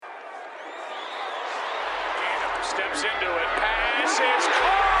Steps into it. Pass is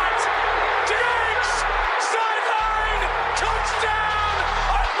caught. Diggs! Sideline! Touchdown!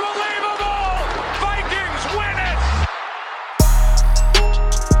 Unbelievable! Vikings win it!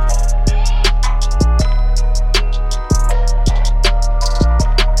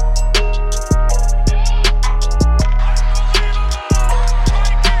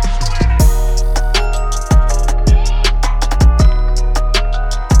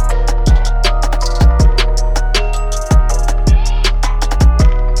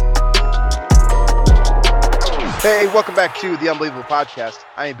 Hey, welcome back to the Unbelievable Podcast.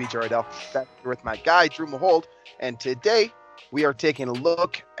 I am BJ Rydell, back here with my guy, Drew Mahold, and today we are taking a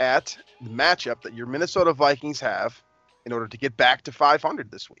look at the matchup that your Minnesota Vikings have in order to get back to 500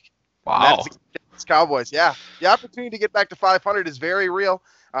 this week. Wow. It's Cowboys, yeah. The opportunity to get back to 500 is very real.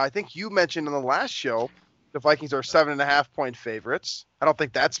 I think you mentioned in the last show the Vikings are 7.5-point favorites. I don't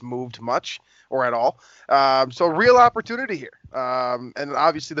think that's moved much or at all. So real opportunity here. And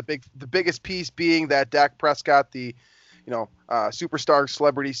obviously the biggest piece being that Dak Prescott, the superstar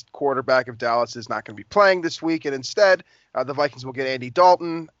celebrity quarterback of Dallas, is not going to be playing this week. And instead, the Vikings will get Andy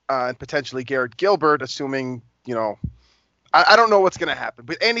Dalton and potentially Garrett Gilbert, assuming, I don't know what's going to happen.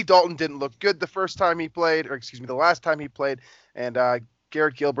 But Andy Dalton didn't look good the last time he played. And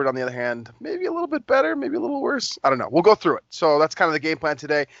Garrett Gilbert, on the other hand, maybe a little bit better, maybe a little worse. I don't know. We'll go through it. So that's kind of the game plan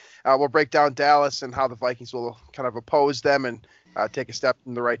today. We'll break down Dallas and how the Vikings will kind of oppose them and take a step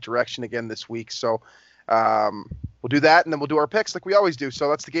in the right direction again this week. So we'll do that, and then we'll do our picks like we always do. So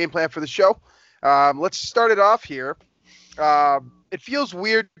that's the game plan for the show. Let's start it off here. It feels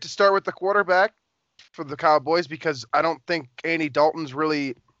weird to start with the quarterback for the Cowboys because I don't think Andy Dalton's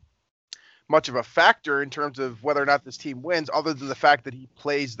really much of a factor in terms of whether or not this team wins, other than the fact that he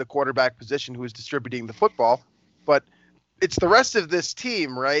plays the quarterback position who is distributing the football. But it's the rest of this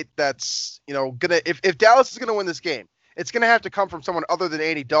team, right, that's, if Dallas is going to win this game, it's going to have to come from someone other than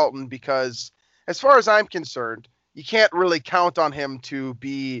Andy Dalton because as far as I'm concerned, you can't really count on him to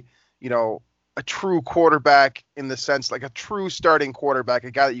be, a true quarterback in the sense, like a true starting quarterback,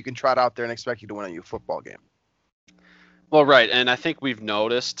 a guy that you can trot out there and expect you to win a football game. Well, right, and I think we've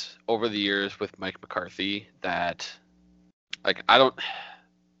noticed over the years with Mike McCarthy that,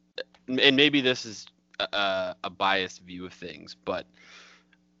 and maybe this is a biased view of things, but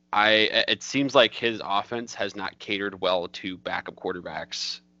it seems like his offense has not catered well to backup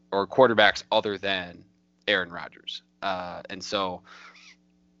quarterbacks or quarterbacks other than Aaron Rodgers. And so,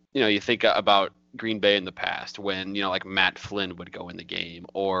 you think about Green Bay in the past when, like Matt Flynn would go in the game,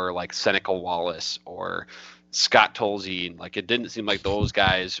 or like Seneca Wallace or Scott Tolzien. Like, it didn't seem like those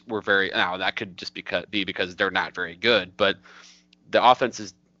guys were that could just be because they're not very good, but the offense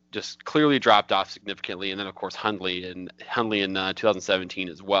is just clearly dropped off significantly. And then of course Hundley in 2017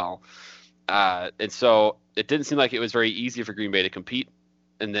 as well. And so it didn't seem like it was very easy for Green Bay to compete.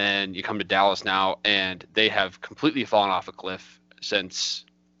 And then you come to Dallas now, and they have completely fallen off a cliff since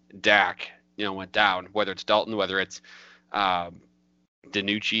Dak, went down, whether it's Dalton, whether it's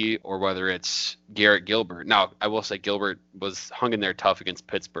DiNucci, or whether it's Garrett Gilbert. Now, I will say Gilbert was hung in there tough against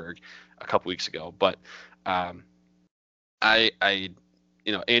Pittsburgh a couple weeks ago, but Andy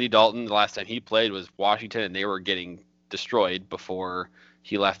Dalton, the last time he played was Washington, and they were getting destroyed before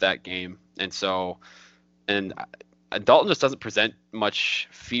he left that game. And so, Dalton just doesn't present much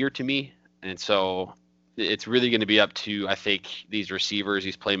fear to me. And so it's really going to be up to, I think, these receivers,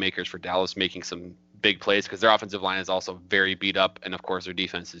 these playmakers for Dallas making some big plays, because their offensive line is also very beat up, and of course their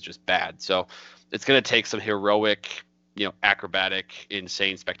defense is just bad. So it's going to take some heroic, acrobatic,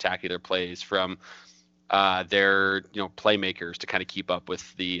 insane, spectacular plays from their playmakers to kind of keep up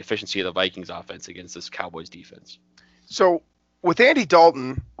with the efficiency of the Vikings offense against this Cowboys defense. So with Andy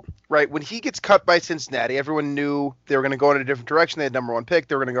Dalton, right, when he gets cut by Cincinnati, everyone knew they were going to go in a different direction. They had number one pick.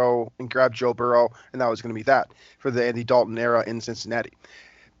 They were going to go and grab Joe Burrow, and that was going to be that for the Andy Dalton era in Cincinnati.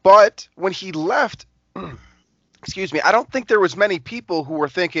 But when he left, I don't think there was many people who were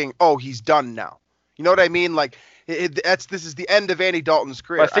thinking, oh, he's done now. You know what I mean? Like, this is the end of Andy Dalton's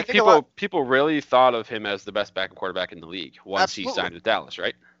career. Well, I think people really thought of him as the best backup quarterback in the league once he signed with Dallas,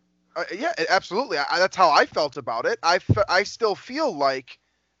 right? Yeah, absolutely. That's how I felt about it. I still feel like,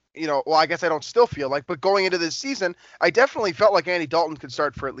 I guess I don't still feel like, but going into this season, I definitely felt like Andy Dalton could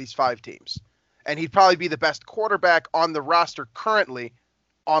start for at least 5 teams. And he'd probably be the best quarterback on the roster currently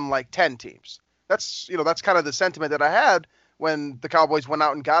on like 10 teams. That's kind of the sentiment that I had when the Cowboys went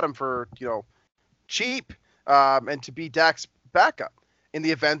out and got him for, cheap, and to be Dak's backup in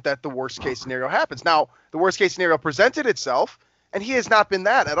the event that the worst case scenario happens. Now, the worst case scenario presented itself, and he has not been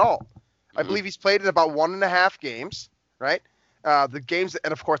that at all. I believe he's played in about 1.5 games, right? The games,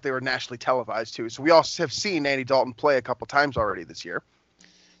 and of course they were nationally televised too. So we all have seen Andy Dalton play a couple times already this year.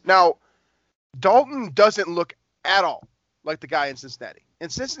 Now, Dalton doesn't look at all like the guy in Cincinnati. In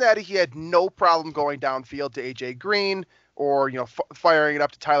Cincinnati, he had no problem going downfield to AJ Green or firing it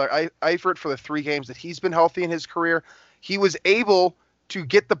up to Tyler Eifert for the 3 games that he's been healthy in his career. He was able to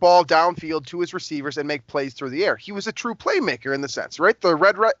get the ball downfield to his receivers and make plays through the air. He was a true playmaker in the sense, right? The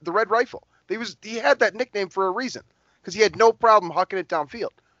red rifle. He had that nickname for a reason because he had no problem hucking it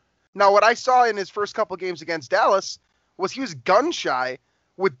downfield. Now, what I saw in his first couple games against Dallas was he was gun shy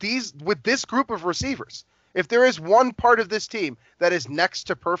with this group of receivers. If there is one part of this team that is next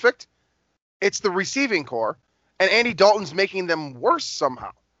to perfect, it's the receiving core, and Andy Dalton's making them worse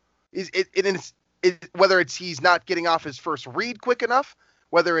somehow. Whether it's he's not getting off his first read quick enough,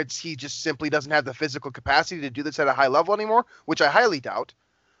 whether it's he just simply doesn't have the physical capacity to do this at a high level anymore, which I highly doubt,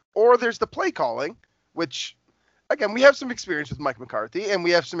 or there's the play calling, which, again, we have some experience with Mike McCarthy, and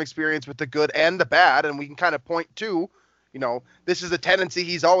we have some experience with the good and the bad, and we can kind of point to, this is a tendency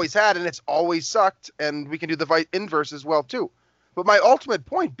he's always had, and it's always sucked, and we can do the inverse as well, too. But my ultimate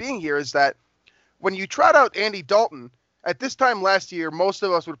point being here is that when you trot out Andy Dalton, at this time last year, most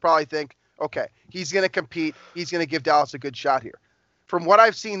of us would probably think, okay, he's going to compete, he's going to give Dallas a good shot here. From what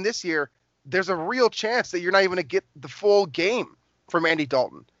I've seen this year, there's a real chance that you're not even going to get the full game from Andy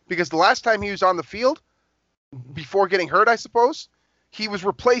Dalton. Because the last time he was on the field, before getting hurt, I suppose, he was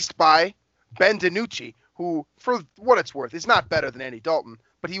replaced by Ben DiNucci, who, for what it's worth, is not better than Andy Dalton,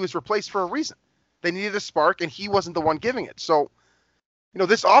 but he was replaced for a reason. They needed a spark, and he wasn't the one giving it. So,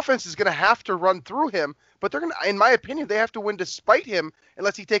 this offense is going to have to run through him, but they're going to, in my opinion, they have to win despite him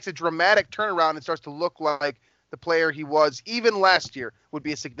unless he takes a dramatic turnaround and starts to look like the player he was even last year would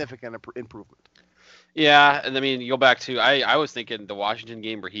be a significant improvement. Yeah, and I mean, you go back to, I was thinking the Washington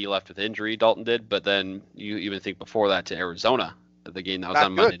game where he left with injury, Dalton did, but then you even think before that to Arizona, the game that was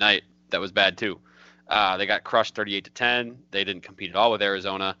on Monday night, that was bad too. They got crushed 38-10. They didn't compete at all with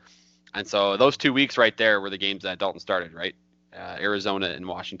Arizona. And so those 2 weeks right there were the games that Dalton started, right? Arizona and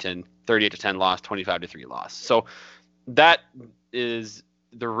Washington, 38-10 loss, 25-3 loss. So that is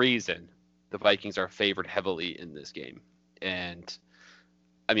the reason the Vikings are favored heavily in this game. And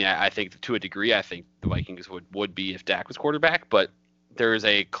I mean, I think to a degree, I think the Vikings would be if Dak was quarterback, but there is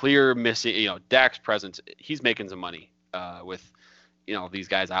a clear missing, Dak's presence. He's making some money with, these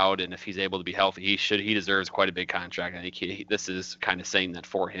guys out, and if he's able to be healthy, he deserves quite a big contract. I think this is kind of saying that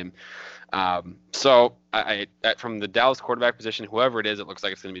for him. So I from the Dallas quarterback position, whoever it is, it looks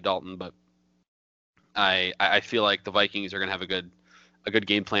like it's going to be Dalton, but I feel like the Vikings are going to have a good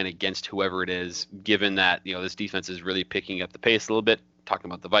game plan against whoever it is, given that, this defense is really picking up the pace a little bit.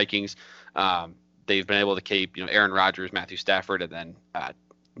 Talking about the Vikings, they've been able to keep, Aaron Rodgers, Matthew Stafford, and then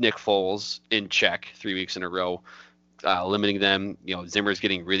Nick Foles in check 3 weeks in a row, limiting them. Zimmer's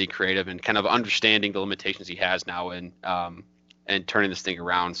getting really creative and kind of understanding the limitations he has now and turning this thing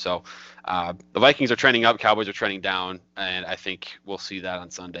around. So the Vikings are trending up, Cowboys are trending down, and I think we'll see that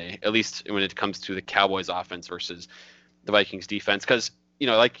on Sunday, at least when it comes to the Cowboys offense versus the Vikings defense. Because,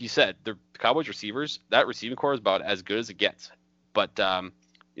 like you said, the Cowboys receivers, that receiving core is about as good as it gets. But,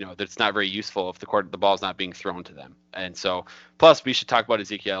 that's not very useful if the ball's not being thrown to them. And so, plus, we should talk about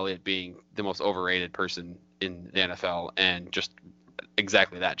Ezekiel Elliott being the most overrated person in the NFL, and just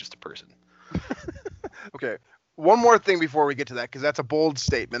exactly that, just a person. Okay. One more thing before we get to that, because that's a bold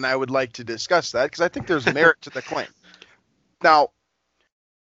statement. I would like to discuss that, because I think there's merit to the claim. Now,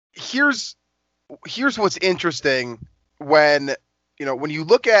 here's what's interesting when you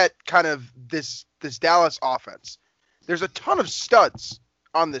look at kind of this Dallas offense. There's a ton of studs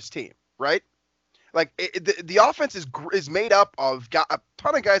on this team, right? Like the offense is made up of a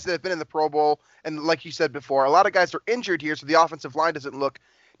ton of guys that have been in the Pro Bowl, and like you said before, a lot of guys are injured here, so the offensive line doesn't look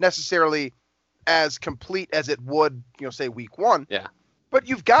necessarily as complete as it would, say week one. Yeah. But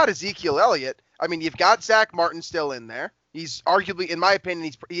you've got Ezekiel Elliott. I mean, you've got Zach Martin still in there. He's arguably, in my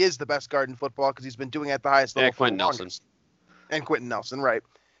opinion, he is the best guard in football because he's been doing it at the highest level. Quentin Nelson. And Quentin Nelson, right?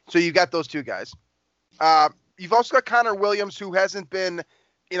 So you've got those two guys. You've also got Connor Williams, who hasn't been,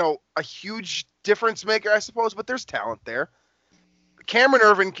 a huge difference maker, I suppose, but there's talent there. Cameron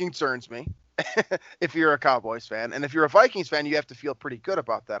Erving concerns me if you're a Cowboys fan. And if you're a Vikings fan, you have to feel pretty good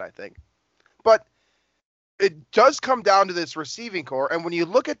about that, I think. But it does come down to this receiving core. And when you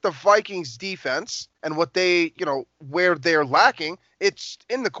look at the Vikings defense and what they, where they're lacking, it's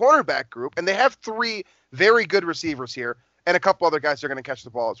in the cornerback group. And they have 3 very good receivers here and a couple other guys that are going to catch the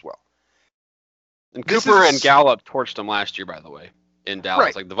ball as well. And Cooper and Gallup torched them last year, by the way, in Dallas.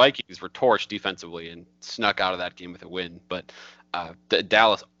 Right. Like the Vikings were torched defensively and snuck out of that game with a win. But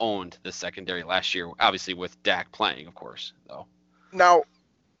Dallas owned the secondary last year, obviously with Dak playing, of course, though. Now,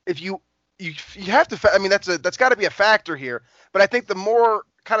 if you have to, I mean, that's got to be a factor here. But I think the more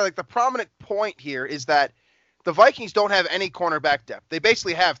kind of like the prominent point here is that the Vikings don't have any cornerback depth. They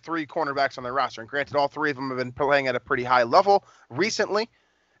basically have 3 cornerbacks on their roster, and granted, all 3 of them have been playing at a pretty high level recently.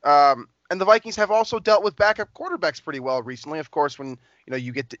 And the Vikings have also dealt with backup quarterbacks pretty well recently. Of course, when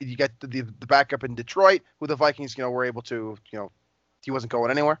you get the backup in Detroit, who the Vikings were able to he wasn't going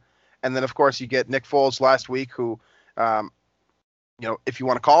anywhere, and then of course you get Nick Foles last week, who if you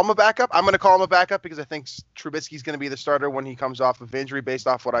want to call him a backup, I'm going to call him a backup because I think Trubisky's going to be the starter when he comes off of injury based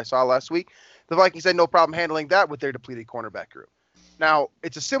off what I saw last week. The Vikings had no problem handling that with their depleted cornerback group. Now,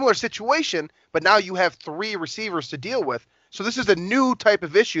 it's a similar situation, but now you have 3 receivers to deal with. So this is a new type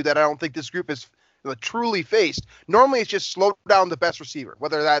of issue that I don't think this group has truly faced. Normally, it's just slow down the best receiver,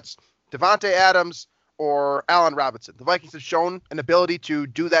 whether that's Devontae Adams or Allen Robinson. The Vikings have shown an ability to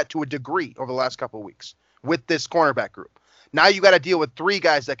do that to a degree over the last couple of weeks with this cornerback group. Now you got to deal with 3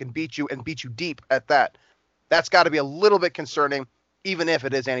 guys that can beat you and beat you deep at that. That's got to be a little bit concerning, even if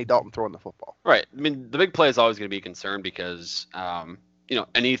it is Andy Dalton throwing the football. Right. I mean, the big play is always going to be a concern because,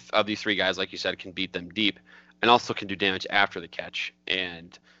 any of these 3 guys, like you said, can beat them deep and also can do damage after the catch.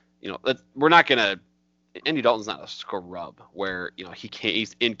 And, we're not going to – Andy Dalton's not a scrub where,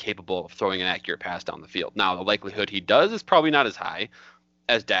 he's incapable of throwing an accurate pass down the field. Now, the likelihood he does is probably not as high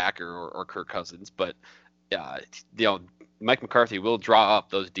as Dak or Kirk Cousins, but, Mike McCarthy will draw up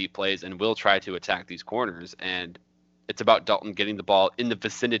those deep plays and will try to attack these corners. And it's about Dalton getting the ball in the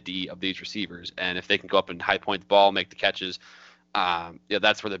vicinity of these receivers. And if they can go up and high point the ball, make the catches,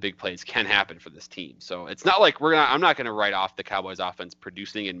 that's where the big plays can happen for this team. So it's not like I'm not going to write off the Cowboys offense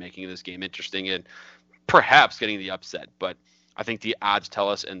producing and making this game interesting and perhaps getting the upset. But I think the odds tell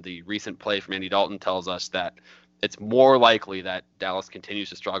us, and the recent play from Andy Dalton tells us, that it's more likely that Dallas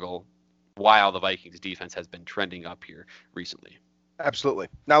continues to struggle while the Vikings defense has been trending up here recently. Absolutely.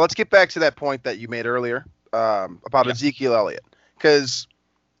 Now let's get back to that point that you made earlier about Ezekiel Elliott, because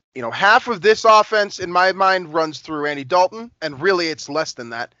half of this offense in my mind runs through Andy Dalton, and really it's less than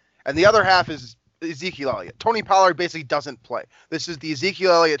that, and the other half is Ezekiel Elliott. Tony Pollard basically doesn't play. This is the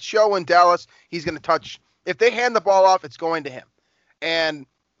Ezekiel Elliott show in Dallas. He's going to touch. If they hand the ball off, it's going to him. And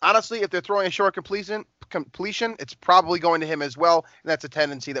honestly, if they're throwing a short completion, it's probably going to him as well. And that's a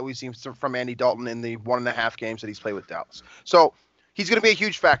tendency that we've seen from Andy Dalton in the 1.5 games that he's played with Dallas. So he's going to be a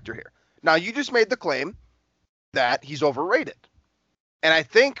huge factor here. Now, you just made the claim that he's overrated. And I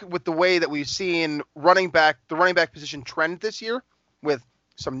think with the way that we've seen the running back position trend this year, with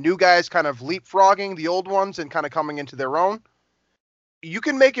some new guys kind of leapfrogging the old ones and kind of coming into their own, you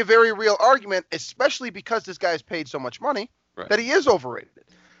can make a very real argument, especially because this guy's paid so much money, right, that he is overrated.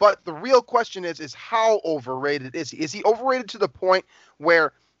 But the real question is how overrated is he? Is he overrated to the point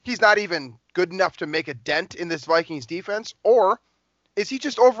where he's not even good enough to make a dent in this Vikings defense? Or is he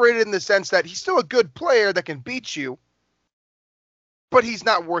just overrated in the sense that he's still a good player that can beat you, but he's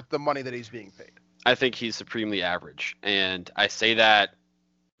not worth the money that he's being paid? I think he's supremely average. And I say that,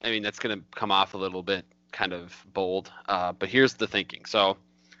 that's going to come off a little bit kind of bold. But here's the thinking. So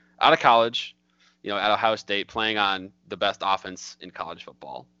out of college, at Ohio State, playing on the best offense in college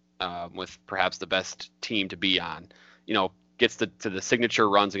football, with perhaps the best team to be on, gets to the signature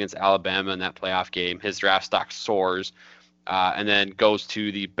runs against Alabama in that playoff game. His draft stock soars, and then goes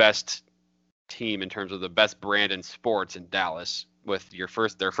to the best team in terms of the best brand in sports in Dallas with their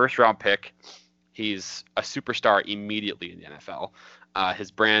first round pick. He's a superstar immediately in the NFL. His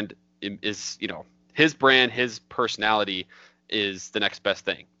brand is, his personality is the next best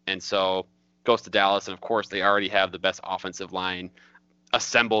thing. And so goes to Dallas, and of course they already have the best offensive line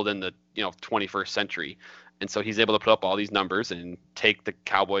assembled in the 21st century, and so he's able to put up all these numbers and take the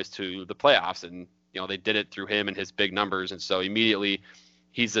Cowboys to the playoffs, and they did it through him and his big numbers. And so immediately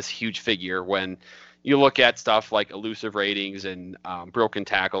he's this huge figure. When you look at stuff like elusive ratings and broken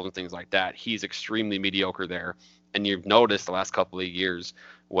tackles and things like that, he's extremely mediocre there. And you've noticed the last couple of years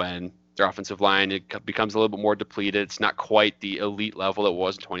when their offensive line, it becomes a little bit more depleted. It's not quite the elite level it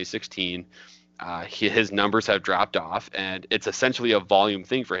was in 2016. His numbers have dropped off, and it's essentially a volume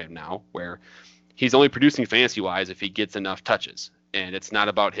thing for him now, where he's only producing fantasy-wise if he gets enough touches. And it's not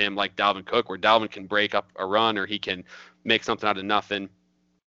about him like Dalvin Cook, where Dalvin can break up a run or he can make something out of nothing.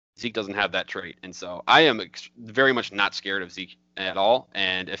 Zeke doesn't have that trait. And so I am very much not scared of Zeke at all.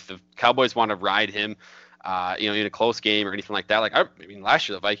 And if the Cowboys want to ride him, in a close game or anything like that. Last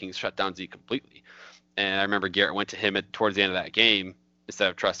year the Vikings shut down Zeke completely, and I remember Garrett went to him towards the end of that game instead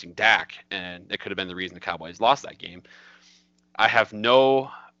of trusting Dak, and it could have been the reason the Cowboys lost that game. I have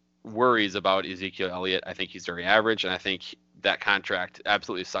no worries about Ezekiel Elliott. I think he's very average, and I think that contract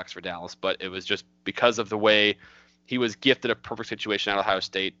absolutely sucks for Dallas, but it was just because of the way he was gifted a perfect situation at Ohio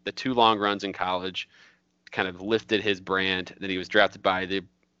State. The 2 long runs in college kind of lifted his brand. Then he was drafted by the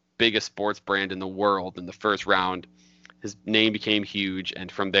biggest sports brand in the world in the first round. His name became huge, and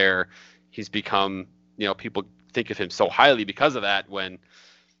from there, he's become, people think of him so highly because of that, when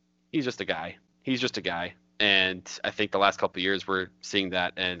he's just a guy. He's just a guy. And I think the last couple of years we're seeing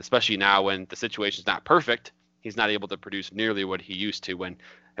that, and especially now when the situation's not perfect, he's not able to produce nearly what he used to when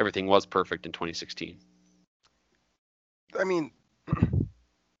everything was perfect in 2016. I mean,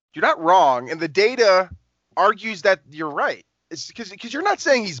 you're not wrong, and the data argues that you're right. It's because you're not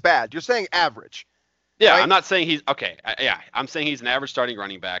saying he's bad. You're saying average. Yeah, right? I'm not saying he's okay. I'm saying he's an average starting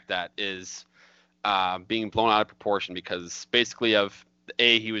running back that is being blown out of proportion because basically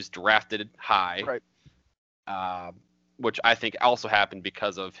he was drafted high, right? Which I think also happened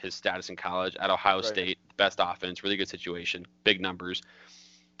because of his status in college at Ohio Right. State. Best offense, really good situation, big numbers,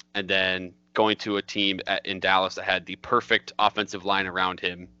 and then going to a team in Dallas that had the perfect offensive line around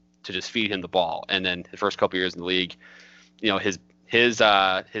him to just feed him the ball. And then the first couple years in the league, his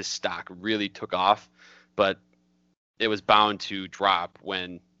stock really took off, but it was bound to drop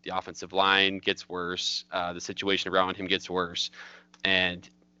when the offensive line gets worse, the situation around him gets worse, and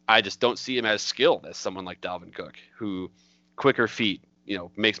I just don't see him as skilled as someone like Dalvin Cook, who quicker feet,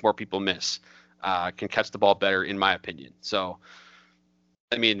 makes more people miss, can catch the ball better, in my opinion. So,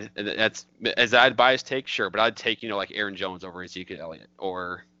 I mean, that's as I'd bias take, sure, but I'd take like Aaron Jones over Ezekiel Elliott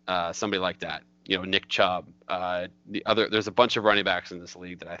or somebody like that. Nick Chubb. There's a bunch of running backs in this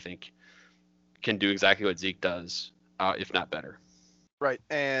league that I think can do exactly what Zeke does, if not better. Right.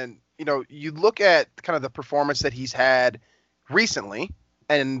 And, you look at kind of the performance that he's had recently,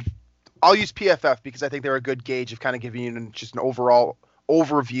 and I'll use PFF because I think they're a good gauge of kind of giving you just an overall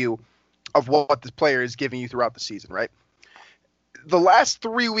overview of what this player is giving you throughout the season, right? The last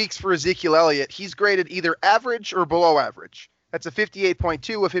 3 weeks for Ezekiel Elliott, he's graded either average or below average. That's a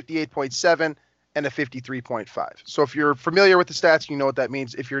 58.2, a 58.7, and a 53.5. So if you're familiar with the stats, you know what that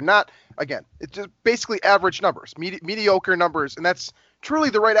means. If you're not, again, it's just basically average numbers, mediocre numbers, and that's truly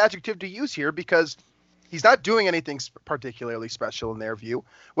the right adjective to use here because he's not doing anything particularly special in their view,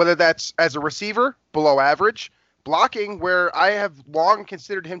 whether that's as a receiver, below average, blocking, where I have long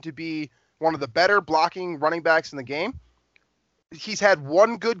considered him to be one of the better blocking running backs in the game. He's had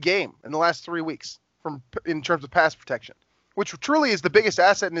one good game in the last 3 weeks in terms of pass protection, which truly is the biggest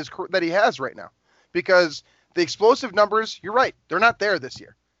asset that he has right now, because the explosive numbers, you're right, they're not there this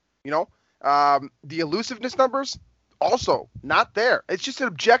year. The elusiveness numbers, also not there. It's just an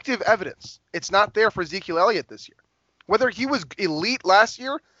objective evidence. It's not there for Ezekiel Elliott this year. Whether he was elite last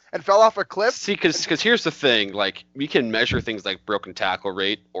year and fell off a cliff. See, because here's the thing, like we can measure things like broken tackle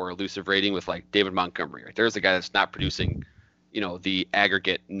rate or elusive rating with like David Montgomery. Right? There's a guy that's not producing, the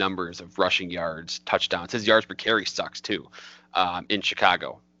aggregate numbers of rushing yards, touchdowns. His yards per carry sucks too, in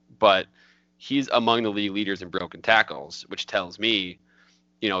Chicago. But he's among the league leaders in broken tackles, which tells me,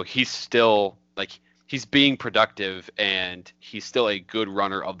 he's still he's being productive and he's still a good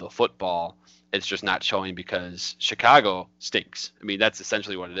runner of the football. It's just not showing because Chicago stinks. I mean, that's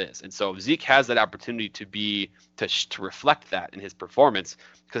essentially what it is. And so Zeke has that opportunity to reflect that in his performance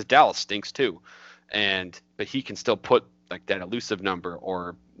because Dallas stinks too. But he can still put like that elusive number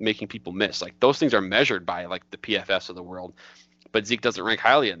or making people miss. Like those things are measured by like the PFS of the world, but Zeke doesn't rank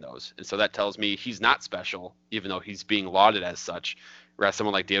highly in those. And so that tells me he's not special, even though he's being lauded as such. Whereas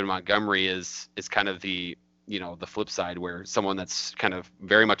someone like David Montgomery is kind of the flip side, where someone that's kind of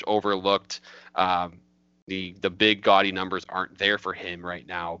very much overlooked. The big gaudy numbers aren't there for him right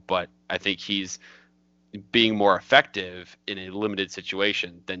now, but I think he's being more effective in a limited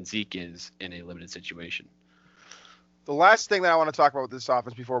situation than Zeke is in a limited situation. The last thing that I want to talk about with this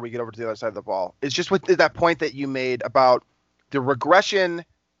offense before we get over to the other side of the ball is just with that point that you made about the regression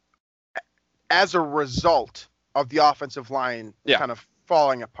as a result of the offensive line kind of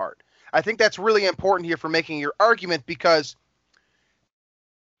falling apart. I think that's really important here for making your argument, because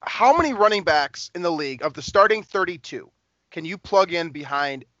how many running backs in the league of the starting 32 can you plug in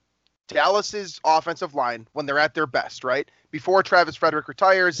behind Dallas's offensive line when they're at their best, right? Before Travis Frederick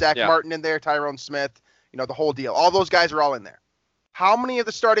retires, Zach Martin in there, Tyrone Smith, the whole deal. All those guys are all in there. How many of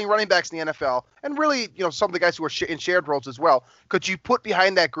the starting running backs in the NFL, and really, some of the guys who are in shared roles as well, could you put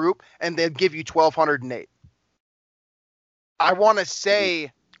behind that group and they'd give you 1,208? I want to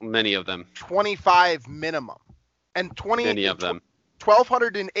say many of them 25 minimum, and many of them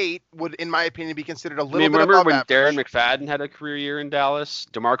 1,208 would, in my opinion, be considered a little bit above remember when average. Darren McFadden had a career year in Dallas?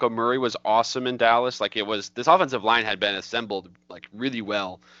 DeMarco Murray was awesome in Dallas. This offensive line had been assembled really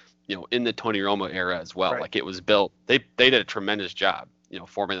well, in the Tony Romo era as well. Right. It was built. They did a tremendous job.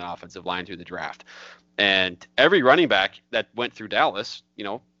 forming an offensive line through the draft. And every running back that went through Dallas,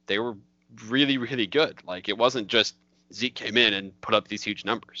 they were really, really good. Like, it wasn't just Zeke came in and put up these huge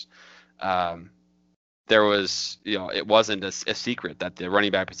numbers. There was, it wasn't a secret that the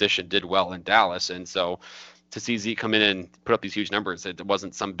running back position did well in Dallas. And so to see Zeke come in and put up these huge numbers, it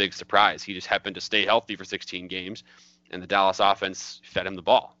wasn't some big surprise. He just happened to stay healthy for 16 games, and the Dallas offense fed him the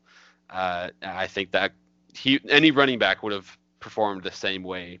ball. I think that any running back would have performed the same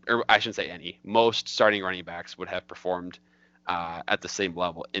way, or I shouldn't say any. Most starting running backs would have performed at the same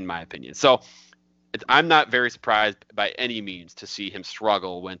level, in my opinion. So I'm not very surprised by any means to see him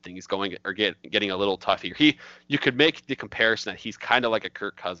struggle when things going or getting a little tough here. You could make the comparison that he's kind of like a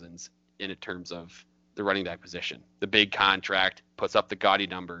Kirk Cousins in terms of the running back position. The big contract, puts up the gaudy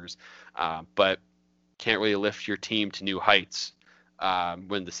numbers, but can't really lift your team to new heights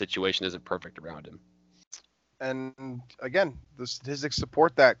when the situation isn't perfect around him. And again, the statistics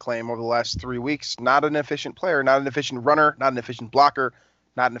support that claim over the last 3 weeks. Not an efficient player, not an efficient runner, not an efficient blocker,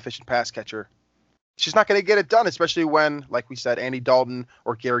 not an efficient pass catcher. It's just not going to get it done, especially when, like we said, Andy Dalton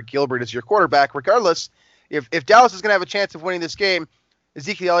or Garrett Gilbert is your quarterback. Regardless, if Dallas is going to have a chance of winning this game,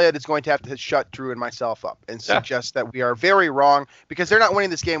 Ezekiel Elliott is going to have to shut Drew and myself up and suggest that we are very wrong, because they're not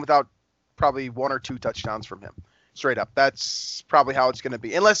winning this game without probably 1 or 2 touchdowns from him. Straight up. That's probably how it's going to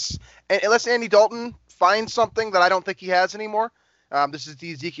be. Unless Andy Dalton finds something that I don't think he has anymore. This is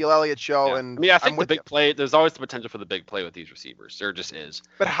the Ezekiel Elliott show. And I think the big play, there's always the potential for the big play with these receivers. There just is.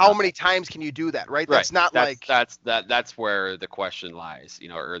 But how many times can you do that, right? That's not that's where the question lies,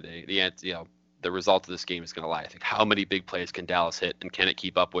 or the result of this game is going to lie. I think how many big plays can Dallas hit, and can it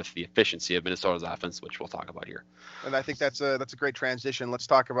keep up with the efficiency of Minnesota's offense, which we'll talk about here. And I think that's a great transition. Let's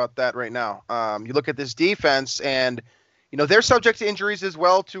talk about that right now. You look at this defense, and they're subject to injuries as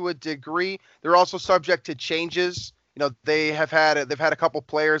well to a degree. They're also subject to changes. They've had a couple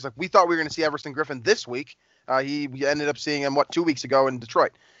players. Like, we thought we were going to see Everson Griffin this week. We ended up seeing him 2 weeks ago in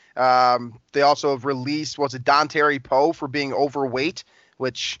Detroit. They also have released Don Terry Poe for being overweight,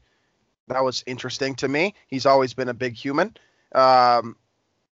 which that was interesting to me. He's always been a big human.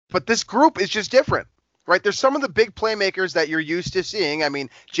 But this group is just different, right? There's some of the big playmakers that you're used to seeing. I mean,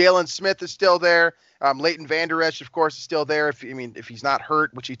 Jalen Smith is still there. Leighton Vander Esch, of course, is still there. If he's not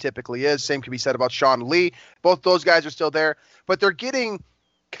hurt, which he typically is. Same can be said about Sean Lee. Both those guys are still there. But they're getting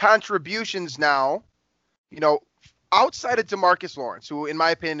contributions now, outside of DeMarcus Lawrence, who, in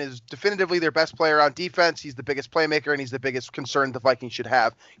my opinion, is definitively their best player on defense. He's the biggest playmaker, and he's the biggest concern the Vikings should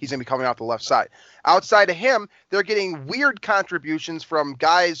have. He's going to be coming out the left side. Outside of him, they're getting weird contributions from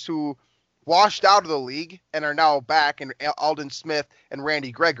guys who washed out of the league and are now back, and Aldon Smith and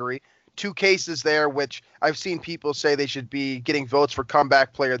Randy Gregory. 2 cases there, which I've seen people say they should be getting votes for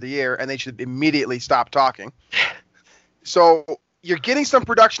comeback player of the year, and they should immediately stop talking. So you're getting some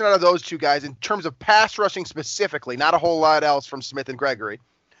production out of those 2 guys in terms of pass rushing specifically, not a whole lot else from Smith and Gregory.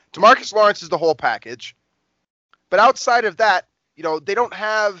 DeMarcus Lawrence is the whole package. But outside of that,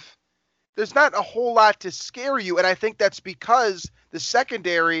 there's not a whole lot to scare you, and I think that's because the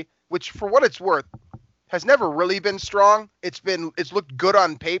secondary, which for what it's worth, has never really been strong. It's looked good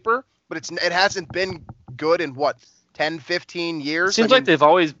on paper, but it hasn't been good in 10, 15 years. Seems like they've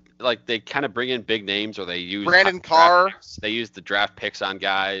always they kind of bring in big names, or they use Brandon Carr. They use the draft picks on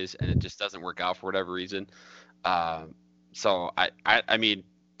guys, and it just doesn't work out for whatever reason. So I mean,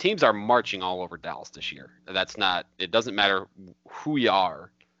 teams are marching all over Dallas this year. It doesn't matter who you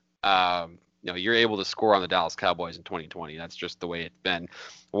are. You're able to score on the Dallas Cowboys in 2020. That's just the way it's been.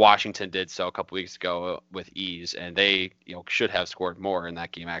 Washington did so a couple weeks ago with ease, and they should have scored more in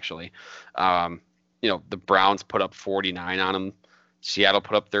that game, actually. The Browns put up 49 on them. Seattle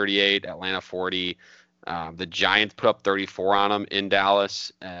put up 38, Atlanta 40. The Giants put up 34 on them in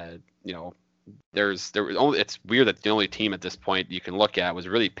Dallas. It's weird that the only team at this point you can look at was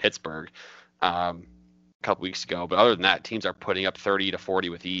really Pittsburgh a couple weeks ago. But other than that, teams are putting up 30 to 40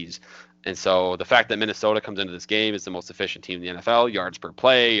 with ease. And so the fact that Minnesota comes into this game is the most efficient team in the NFL, yards per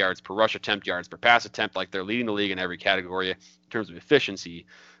play, yards per rush attempt, yards per pass attempt, they're leading the league in every category in terms of efficiency.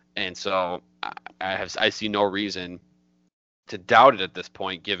 And so I see no reason to doubt it at this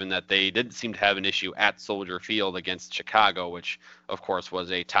point, given that they didn't seem to have an issue at Soldier Field against Chicago, which of course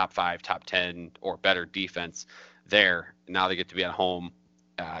was a top 5, top 10 or better defense there. Now they get to be at home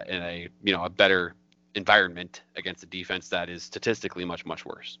in a better environment against a defense that is statistically much, much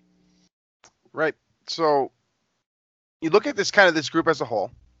worse. Right. So you look at this group as a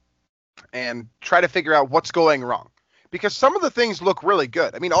whole and try to figure out what's going wrong, because some of the things look really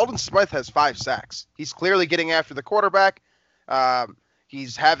good. I mean, Aldon Smith has 5 sacks. He's clearly getting after the quarterback.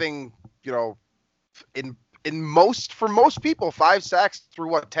 He's having, for most people, 5 sacks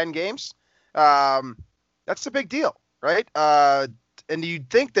through 10 games. That's a big deal, right? And you'd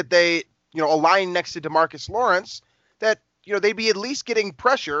think that they, align next to DeMarcus Lawrence, that, they'd be at least getting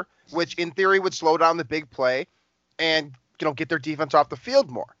pressure, which in theory would slow down the big play and, get their defense off the field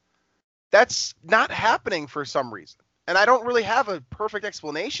more. That's not happening for some reason. And I don't really have a perfect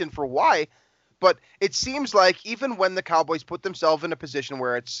explanation for why, but it seems like even when the Cowboys put themselves in a position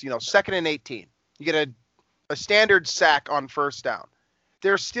where it's, 2nd and 18, you get a standard sack on first down,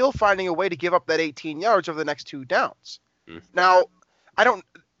 they're still finding a way to give up that 18 yards over the next 2 downs. Now, I don't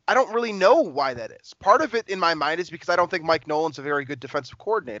really know why that is. Part of it in my mind is because I don't think Mike Nolan's a very good defensive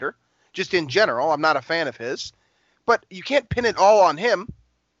coordinator, just in general. I'm not a fan of his. But you can't pin it all on him,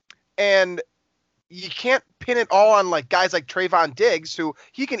 and you can't pin it all on guys like Trayvon Diggs, who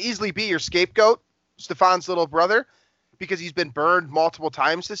he can easily be your scapegoat, Stefan's little brother, because he's been burned multiple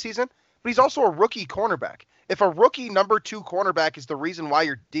times this season. But he's also a rookie cornerback. If a rookie number 2 cornerback is the reason why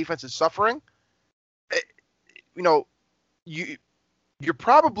your defense is suffering, you're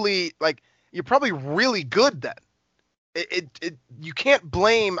probably really good then. You can't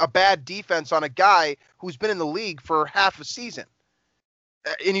blame a bad defense on a guy who's been in the league for half a season.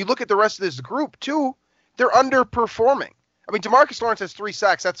 And you look at the rest of this group too, they're underperforming. I mean, DeMarcus Lawrence has 3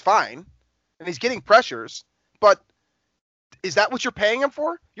 sacks, that's fine. And he's getting pressures, but is that what you're paying him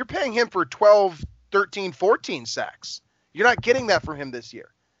for? You're paying him for 12, 13, 14 sacks. You're not getting that from him this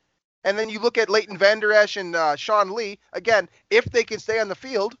year. And then you look at Leighton Vander Esch and Sean Lee. Again, if they can stay on the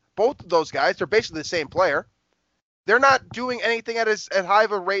field, both of those guys, they're basically the same player. They're not doing anything at as high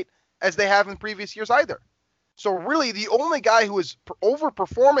of a rate as they have in previous years either. So really, the only guy who is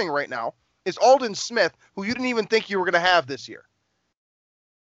overperforming right now is Aldon Smith, who you didn't even think you were going to have this year.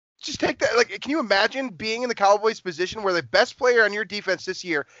 Just take that. Can you imagine being in the Cowboys' position where the best player on your defense this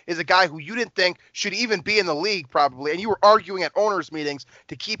year is a guy who you didn't think should even be in the league probably, and you were arguing at owners' meetings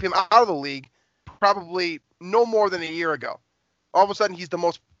to keep him out of the league probably no more than a year ago. All of a sudden, he's the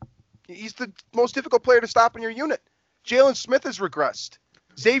most difficult player to stop in your unit. Jalen Smith has regressed.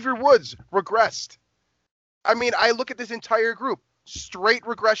 Xavier Woods regressed. I mean, I look at this entire group, straight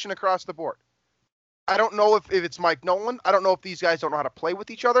regression across the board. I don't know if it's Mike Nolan. I don't know if these guys don't know how to play with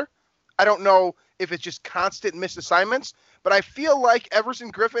each other. I don't know if it's just constant missed assignments. But I feel like Everson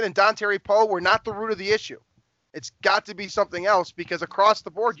Griffin and Dontari Poe were not the root of the issue. It's got to be something else because across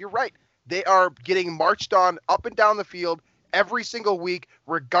the board, you're right. They are getting marched on up and down the field every single week,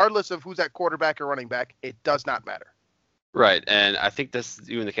 regardless of who's at quarterback or running back. It does not matter. Right, and I think this is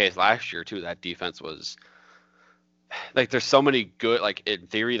even the case last year too. That defense was there's so many good, in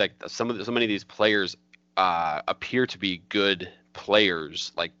theory, so many of these players appear to be good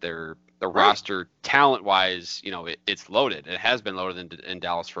players. The roster talent wise, it's loaded. It has been loaded in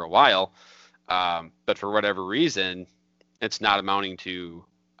Dallas for a while, but for whatever reason, it's not amounting to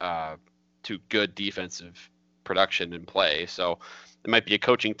good defensive production and play. So it might be a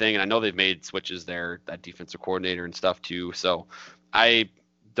coaching thing, and I know they've made switches there, that defensive coordinator and stuff too. So I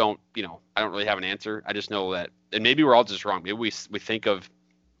don't really have an answer. I just know that, and maybe we're all just wrong. Maybe we think of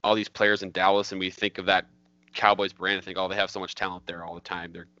all these players in Dallas and we think of that Cowboys brand and think, oh, they have so much talent there all the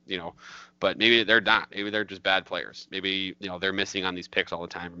time. They're, but maybe they're not. Maybe they're just bad players. Maybe, they're missing on these picks all the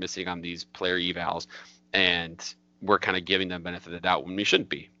time, missing on these player evals, and we're kind of giving them benefit of the doubt when we shouldn't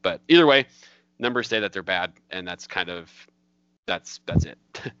be. But either way, numbers say that they're bad, and that's it.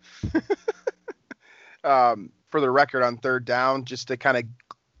 For the record, on third down, just to kind of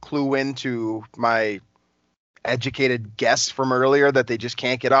clue into my educated guess from earlier that they just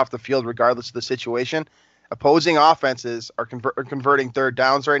can't get off the field regardless of the situation, opposing offenses are converting third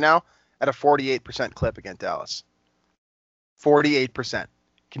downs right now at a 48% clip against Dallas. 48%.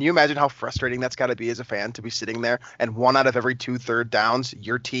 Can you imagine how frustrating that's got to be as a fan to be sitting there and 1 out of every 2 third downs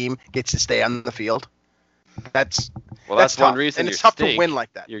your team gets to stay on the field? That's one tough. reason, and it's tough to win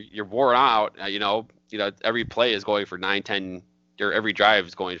like that. You're worn out. Every play is going for 9-10, or every drive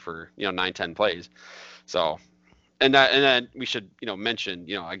is going for 9-10 plays. So, and then we should mention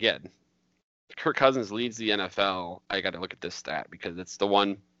again, Kirk Cousins leads the NFL. I got to look at this stat because it's the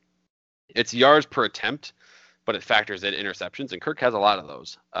one. It's yards per attempt, but it factors in interceptions, and Kirk has a lot of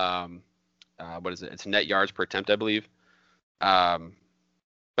those. What is it? It's net yards per attempt, I believe.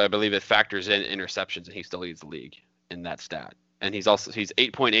 But I believe it factors in interceptions, and he still leads the league in that stat. And he's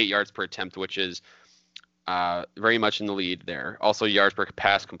 8.8 yards per attempt, which is very much in the lead there. Also, yards per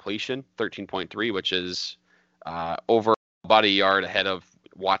pass completion, 13.3, which is over about a yard ahead of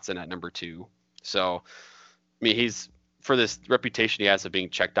Watson at number 2. So, I mean, he's, for this reputation he has of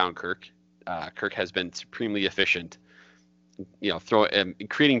being check down Kirk, Kirk has been supremely efficient,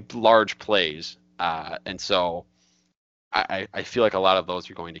 creating large plays And so I feel like a lot of those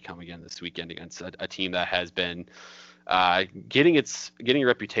are going to come again this weekend against a team that has been getting a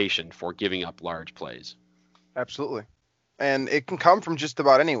reputation for giving up large plays. Absolutely. And it can come from just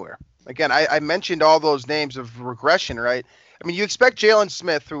about anywhere. Again, I mentioned all those names of regression, right? I mean, you expect Jalen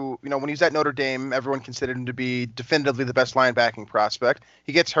Smith, who, when he was at Notre Dame, everyone considered him to be definitively the best linebacking prospect.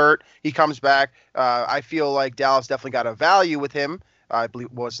 He gets hurt. He comes back. I feel like Dallas definitely got a value with him. I believe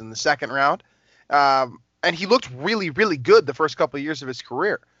it was in the second round. And he looked really, really good the first couple of years of his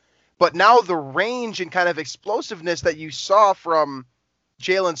career. But now the range and kind of explosiveness that you saw from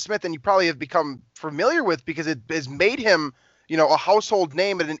Jalen Smith, and you probably have become familiar with because it has made him, a household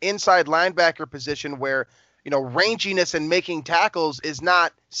name at an inside linebacker position where, ranginess and making tackles is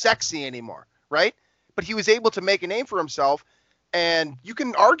not sexy anymore, right? But he was able to make a name for himself. And you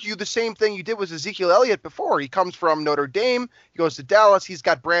can argue the same thing you did with Ezekiel Elliott before. He comes from Notre Dame. He goes to Dallas. He's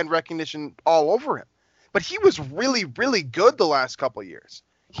got brand recognition all over him. But he was really, really good the last couple of years.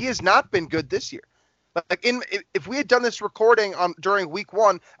 He has not been good this year. Like if we had done this recording during week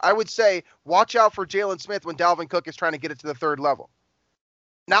 1, I would say watch out for Jalen Smith when Dalvin Cook is trying to get it to the third level.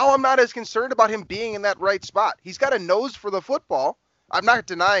 Now I'm not as concerned about him being in that right spot. He's got a nose for the football. I'm not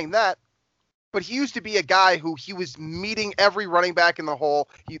denying that. But he used to be a guy who he was meeting every running back in the hole.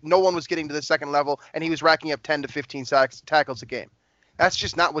 No one was getting to the second level, and he was racking up 10 to 15 tackles a game. That's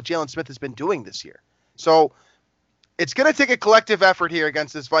just not what Jalen Smith has been doing this year. So it's going to take a collective effort here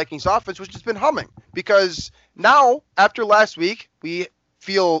against this Vikings offense, which has been humming. Because now, after last week, we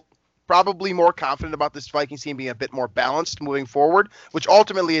feel probably more confident about this Vikings team being a bit more balanced moving forward, which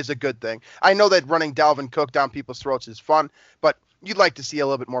ultimately is a good thing. I know that running Dalvin Cook down people's throats is fun, but you'd like to see a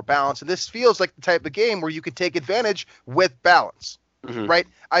little bit more balance. And this feels like the type of game where you can take advantage with balance, right?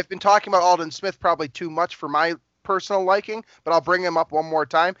 I've been talking about Aldon Smith probably too much for my personal liking, but I'll bring him up one more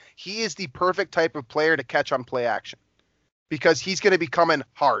time. He is the perfect type of player to catch on play action because he's going to be coming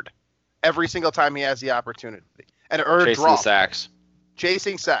hard every single time he has the opportunity. Or chasing draw. sacks.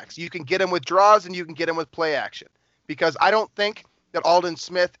 Chasing sacks. You can get him with draws and you can get him with play action because I don't think that Aldon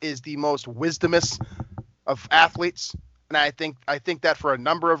Smith is the most wisdomous of athletes. And I think that for a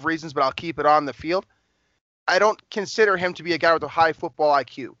number of reasons, but I'll keep it on the field. I don't consider him to be a guy with a high football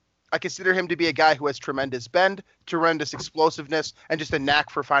IQ. I consider him to be a guy who has tremendous bend, tremendous explosiveness, and just a knack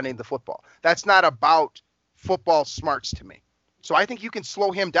for finding the football. That's not about football smarts to me. So I think you can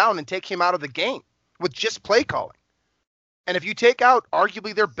slow him down and take him out of the game with just play calling. And if you take out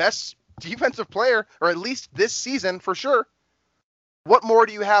arguably their best defensive player, or at least this season for sure, what more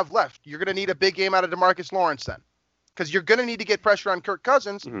do you have left? You're going to need a big game out of DeMarcus Lawrence then. Because you're going to need to get pressure on Kirk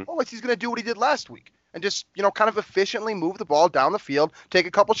Cousins. Otherwise, he's going to do what he did last week and just, kind of efficiently move the ball down the field, take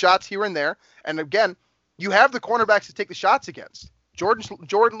a couple shots here and there. And again, you have the cornerbacks to take the shots against.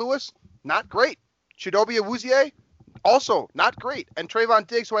 Jordan Lewis, not great. Chidobe Awuzie, also not great. And Trayvon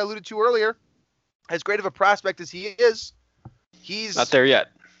Diggs, who I alluded to earlier, as great of a prospect as he is, he's not there yet.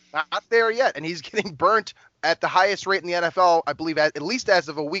 Not there yet. And he's getting burnt at the highest rate in the NFL, I believe, at least as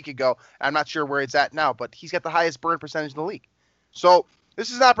of a week ago. I'm not sure where it's at now, but he's got the highest burn percentage in the league. So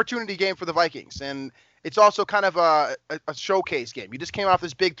this is an opportunity game for the Vikings, and it's also kind of a showcase game. You just came off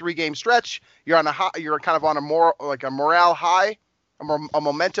this big 3-game stretch. You're kind of on a morale high, a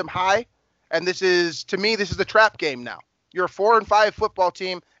momentum high, and this is the trap game now. You're a 4-5 football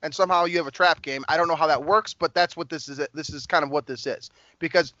team, and somehow you have a trap game. I don't know how that works, but that's what this is. This is kind of what this is.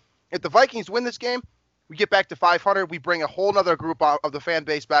 Because if the Vikings win this game, we get back to 500. We bring a whole other group of the fan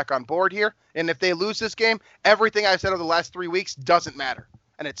base back on board here. And if they lose this game, everything I've said over the last 3 weeks doesn't matter.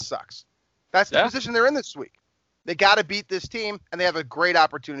 And it sucks. That's the position they're in this week. They got to beat this team, and they have a great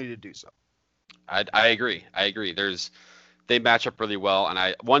opportunity to do so. I agree. They match up really well.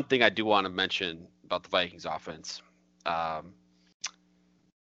 And one thing I do want to mention about the Vikings offense,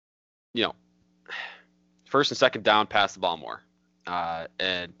 first and second down, pass the ball more.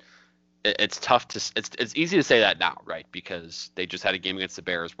 And it's tough it's easy to say that now, right? Because they just had a game against the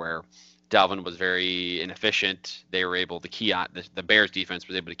Bears where Dalvin was very inefficient. They were able to key on the Bears defense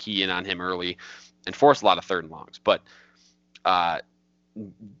was able to key in on him early and force a lot of third and longs. But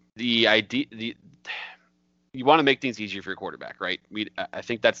you want to make things easier for your quarterback, right? I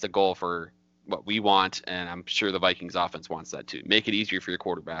think that's the goal for what we want, and I'm sure the Vikings offense wants that too. Make it easier for your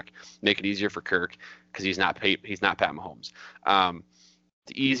quarterback, make it easier for Kirk because he's not Pat Mahomes.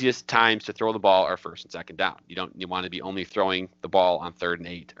 The easiest times to throw the ball are first and second down. You want to be only throwing the ball on 3rd and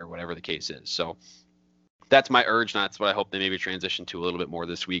 8 or whatever the case is. So that's my urge, and that's what I hope they maybe transition to a little bit more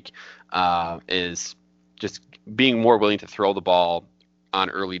this week, is just being more willing to throw the ball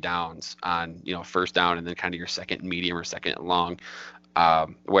on early downs on, first down and then kind of your second and medium or second and long.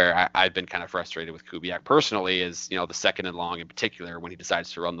 Where I've been kind of frustrated with Kubiak personally is, the second and long in particular when he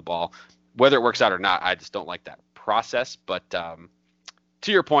decides to run the ball. Whether it works out or not, I just don't like that process. But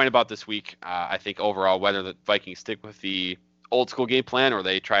to your point about this week, I think overall, whether the Vikings stick with the old school game plan or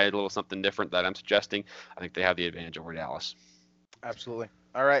they try a little something different that I'm suggesting, I think they have the advantage over Dallas. Absolutely.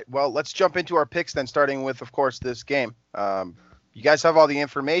 All right. Well, let's jump into our picks then, starting with, of course, this game. You guys have all the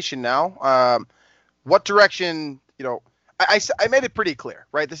information now. What direction, I made it pretty clear,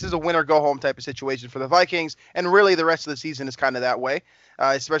 right? This is a win or go home type of situation for the Vikings, and really the rest of the season is kind of that way,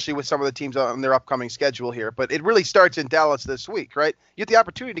 especially with some of the teams on their upcoming schedule here. But it really starts in Dallas this week, right? You get the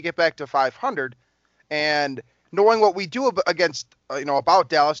opportunity to get back to 500, and knowing what we do against, about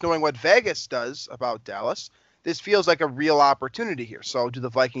Dallas, knowing what Vegas does about Dallas, this feels like a real opportunity here. So do the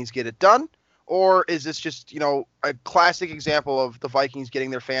Vikings get it done? Or is this just, a classic example of the Vikings getting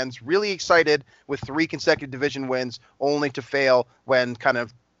their fans really excited with 3 consecutive division wins only to fail when kind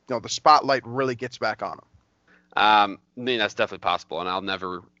of, the spotlight really gets back on them? I mean, that's definitely possible, and I'll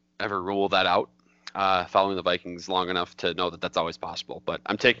never, ever rule that out. Following the Vikings long enough to know that that's always possible. But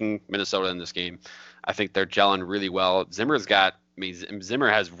I'm taking Minnesota in this game. I think they're gelling really well. Zimmer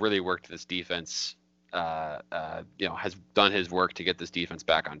has really worked this defense, has done his work to get this defense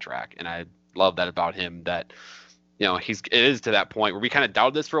back on track. And I love that about him, that, it is to that point where we kind of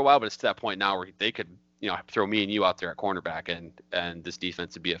doubted this for a while, but it's to that point now where they could, throw me and you out there at cornerback and this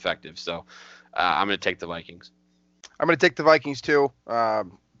defense would be effective. So I'm going to take the Vikings. I'm going to take the Vikings too.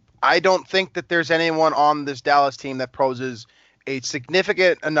 I don't think that there's anyone on this Dallas team that poses a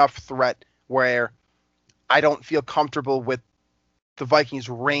significant enough threat where I don't feel comfortable with the Vikings'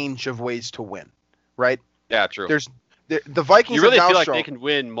 range of ways to win, right? Yeah, true. The Vikings. You really feel like they can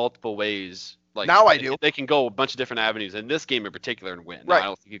win multiple ways. Like now I do. They can go a bunch of different avenues in this game in particular and win. Now, I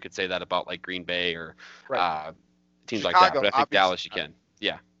don't think you could say that about like Green Bay or teams Chicago, like that. But I think Dallas you can.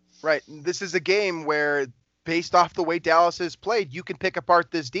 Yeah. Right. This is a game where, based off the way Dallas has played, you can pick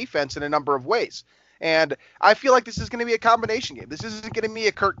apart this defense in a number of ways. And I feel like this is going to be a combination game. This isn't going to be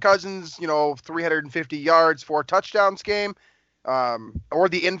a Kirk Cousins, 350 yards, 4 touchdowns game, or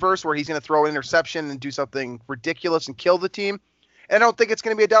the inverse where he's going to throw an interception and do something ridiculous and kill the team. And I don't think it's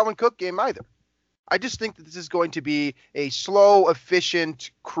going to be a Dalvin Cook game either. I just think that this is going to be a slow,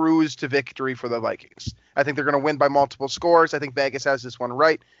 efficient cruise to victory for the Vikings. I think they're going to win by multiple scores. I think Vegas has this one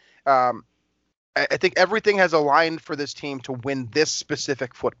right. I think everything has aligned for this team to win this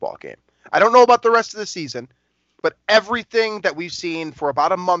specific football game. I don't know about the rest of the season, but everything that we've seen for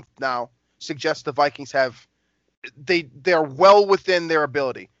about a month now suggests the Vikings they're well within their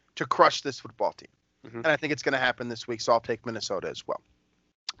ability to crush this football team. Mm-hmm. And I think it's going to happen this week, so I'll take Minnesota as well.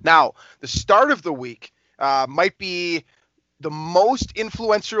 Now, the start of the week might be the most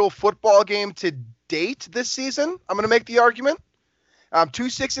influential football game to date this season. I'm going to make the argument. 2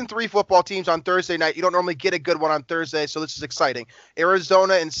 6-3 football teams on Thursday night. You don't normally get a good one on Thursday, so this is exciting.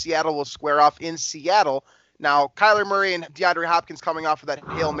 Arizona and Seattle will square off in Seattle. Now, Kyler Murray and DeAndre Hopkins coming off of that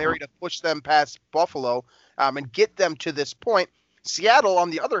Hail Mary to push them past Buffalo and get them to this point. Seattle,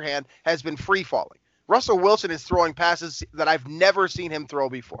 on the other hand, has been free-falling. Russell Wilson is throwing passes that I've never seen him throw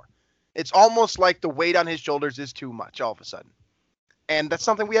before. It's almost like the weight on his shoulders is too much all of a sudden. And that's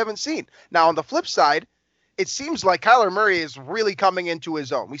something we haven't seen. Now, on the flip side, it seems like Kyler Murray is really coming into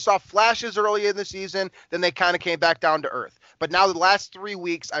his own. We saw flashes early in the season, then they kind of came back down to earth. But now the last 3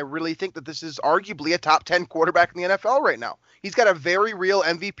 weeks, I really think that this is arguably a top 10 quarterback in the NFL right now. He's got a very real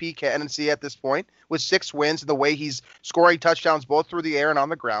MVP candidacy at this point with 6 wins and the way he's scoring touchdowns both through the air and on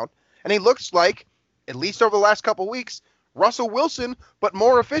the ground. And he looks like, at least over the last couple of weeks, Russell Wilson, but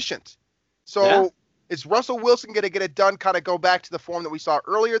more efficient. So Is Russell Wilson going to get it done, kind of go back to the form that we saw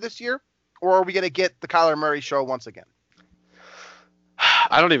earlier this year? Or are we going to get the Kyler Murray show once again?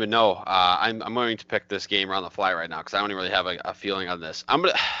 I don't even know. I'm going to pick this game on the fly right now because I don't even really have a feeling on this. I'm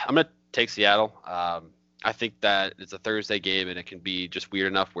gonna take Seattle. I think that it's a Thursday game and it can be just weird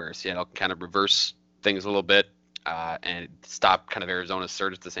enough where Seattle can kind of reverse things a little bit and stop kind of Arizona's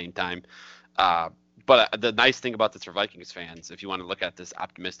surge at the same time. But the nice thing about this for Vikings fans, if you want to look at this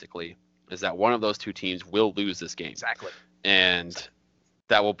optimistically, is that one of those 2 teams will lose this game. Exactly. And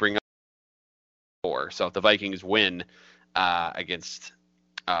that will bring up 4. So if the Vikings win against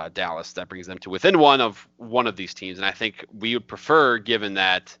Dallas, that brings them to within one of these teams. And I think we would prefer, given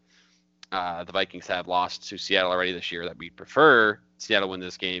that the Vikings have lost to Seattle already this year, that we'd prefer Seattle win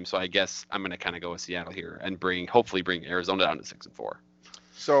this game. So I guess I'm going to kind of go with Seattle here and hopefully bring Arizona down to 6-4.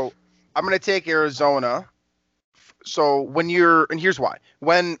 So I'm going to take Arizona. So and here's why.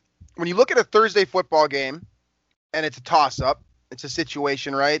 When you look at a Thursday football game and it's a toss-up, it's a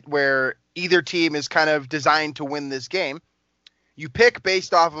situation, right, where either team is kind of designed to win this game, you pick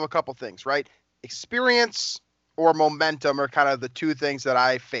based off of a couple things, right? Experience or momentum are kind of the two things that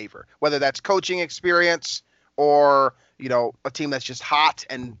I favor, whether that's coaching experience or, a team that's just hot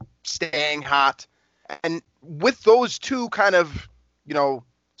and staying hot. And with those two kind of,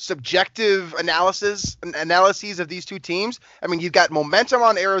 subjective analyses of these two teams, I mean, you've got momentum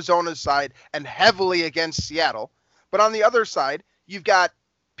on Arizona's side and heavily against Seattle. But on the other side, you've got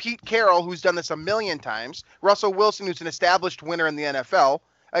Pete Carroll, who's done this a million times, Russell Wilson, who's an established winner in the NFL,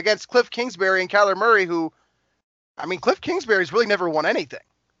 against Cliff Kingsbury and Kyler Murray, who, Cliff Kingsbury's really never won anything.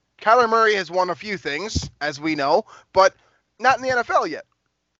 Kyler Murray has won a few things, as we know, but not in the NFL yet.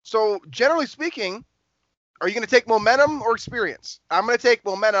 So, generally speaking, are you going to take momentum or experience? I'm going to take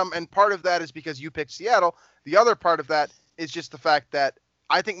momentum, and part of that is because you picked Seattle. The other part of that is just the fact that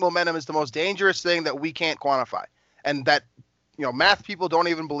I think momentum is the most dangerous thing that we can't quantify, and that math people don't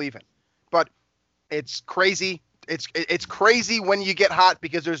even believe in. But it's crazy. It's crazy when you get hot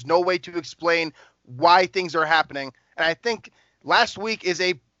because there's no way to explain why things are happening. And I think last week is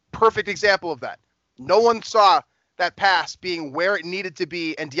a perfect example of that. No one saw that pass being where it needed to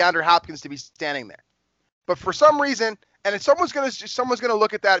be and DeAndre Hopkins to be standing there. But for some reason, and if someone's gonna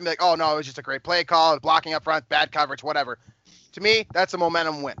look at that and be like, oh no, it was just a great play call, blocking up front, bad coverage, whatever. To me, that's a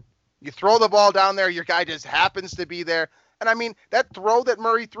momentum win. You throw the ball down there, your guy just happens to be there. And that throw that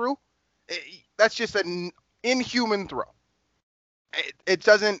Murray threw, that's just an inhuman throw. It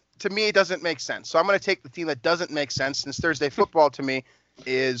doesn't make sense. So I'm going to take the team that doesn't make sense, since Thursday football to me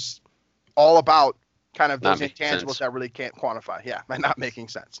is all about kind of those intangibles that really can't quantify. Yeah, by not making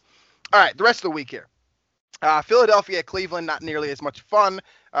sense. All right, the rest of the week here. Philadelphia at Cleveland, not nearly as much fun,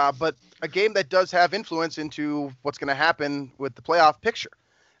 but a game that does have influence into what's going to happen with the playoff picture.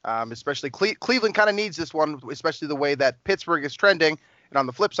 Especially Cleveland kind of needs this one, especially the way that Pittsburgh is trending. And on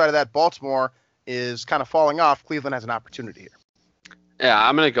the flip side of that, Baltimore is kind of falling off. Cleveland has an opportunity here. Yeah,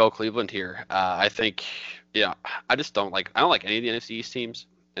 I'm going to go Cleveland here. I think, I don't like any of the NFC East teams.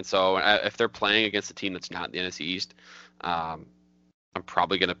 And so if they're playing against a team that's not in the NFC East, I'm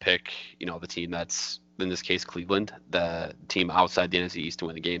probably going to pick, the team that's, in this case, Cleveland, the team outside the NFC East to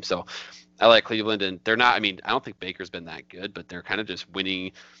win the game. So I like Cleveland, and they're not, I don't think Baker's been that good, but they're kind of just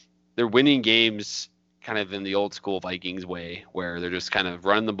winning. They're winning games kind of in the old school Vikings way, where they're just kind of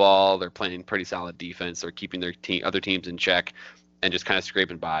running the ball. They're playing pretty solid defense. They're keeping their other teams in check and just kind of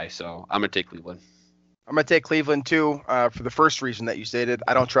scraping by. So I'm going to take Cleveland. I'm going to take Cleveland too, for the first reason that you stated.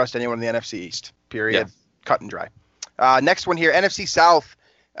 I don't trust anyone in the NFC East, period. Yeah. Cut and dry. Next one here, NFC South.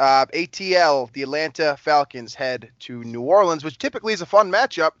 ATL, the Atlanta Falcons head to New Orleans, which typically is a fun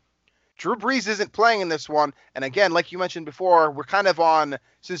matchup. Drew Brees isn't playing in this one. And again, like you mentioned before, we're kind of on,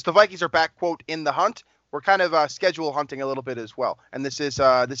 since the Vikings are back, quote, in the hunt, we're kind of schedule hunting a little bit as well. And this is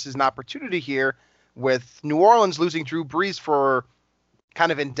an opportunity here with New Orleans losing Drew Brees for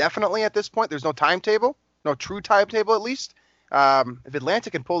kind of indefinitely at this point. There's no timetable, no true timetable at least. If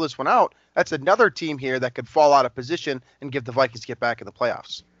Atlanta can pull this one out, that's another team here that could fall out of position and give the Vikings get back in the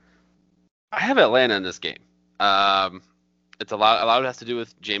playoffs. I have Atlanta in this game. It's a lot of it has to do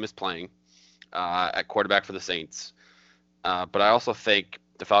with Jameis playing at quarterback for the Saints. But I also think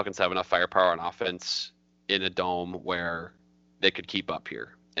the Falcons have enough firepower on offense in a dome where they could keep up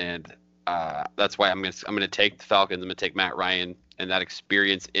here. And that's why I'm gonna take the Falcons. I'm gonna take Matt Ryan and that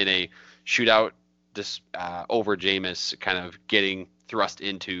experience in a shootout over Jameis kind of getting thrust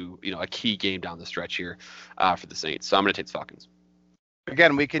into a key game down the stretch here for the Saints. So I'm gonna take the Falcons.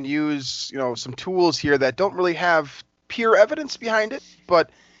 Again, we can use some tools here that don't really have peer evidence behind it, but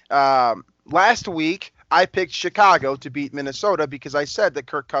last week I picked Chicago to beat Minnesota because I said that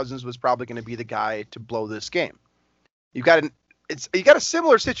Kirk Cousins was probably going to be the guy to blow this game. You got a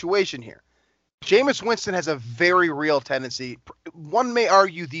similar situation here. Jameis Winston has a very real tendency, one may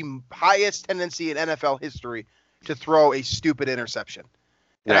argue the highest tendency in NFL history, to throw a stupid interception.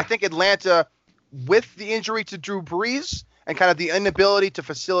 And I think Atlanta, with the injury to Drew Brees and kind of the inability to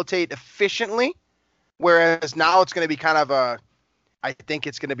facilitate efficiently, whereas now it's going to be I think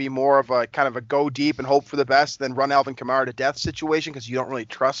it's going to be more of a kind of a go deep and hope for the best than run Alvin Kamara to death situation, because you don't really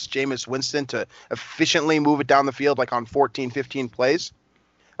trust Jameis Winston to efficiently move it down the field like on 14, 15 plays.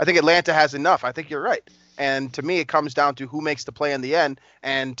 I think Atlanta has enough. I think you're right. And to me, it comes down to who makes the play in the end.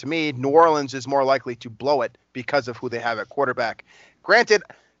 And to me, New Orleans is more likely to blow it because of who they have at quarterback. Granted,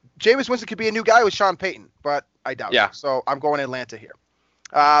 Jameis Winston could be a new guy with Sean Payton, but I doubt it. So I'm going Atlanta here.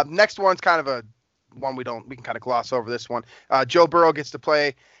 Next one's kind of a one we can kind of gloss over this one. Joe Burrow gets to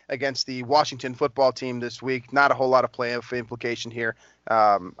play against the Washington football team this week. Not a whole lot of playoff implication here,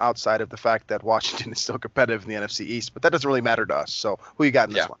 outside of the fact that Washington is still competitive in the NFC East, but that doesn't really matter to us. So who you got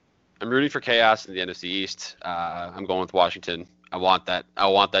in this one? I'm rooting for chaos in the NFC East. I'm going with Washington. I want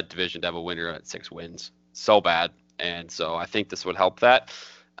that division to have a winner at 6 wins so bad, and so I think this would help that.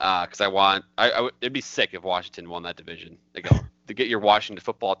 Because it'd be sick if Washington won that division. They go to get your Washington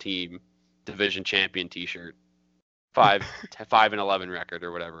football team division champion T-shirt, 5-11 record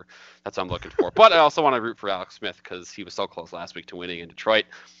or whatever. That's what I'm looking for. But I also want to root for Alex Smith because he was so close last week to winning in Detroit.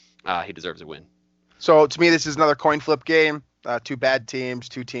 He deserves a win. So to me, this is another coin flip game. Two bad teams,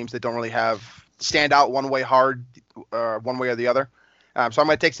 two teams that don't really stand out one way hard, one way or the other. So I'm going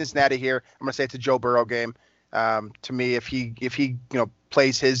to take Cincinnati here. I'm going to say it's a Joe Burrow game. To me, if he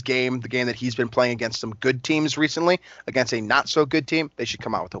plays his game, the game that he's been playing against some good teams recently, against a not so good team, they should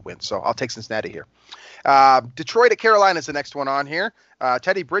come out with a win. So I'll take Cincinnati here. Detroit at Carolina is the next one on here.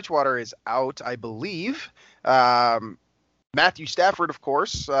 Teddy Bridgewater is out, I believe. Matthew Stafford, of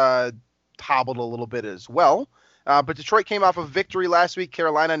course, hobbled a little bit as well. But Detroit came off a victory last week.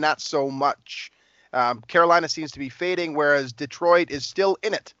 Carolina, not so much. Carolina seems to be fading, whereas Detroit is still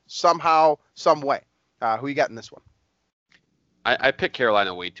in it somehow, some way. Who you got in this one? I pick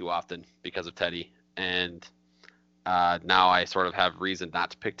Carolina way too often because of Teddy, and now I sort of have reason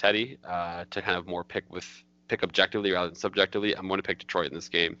not to pick Teddy to kind of more pick objectively rather than subjectively. I'm going to pick Detroit in this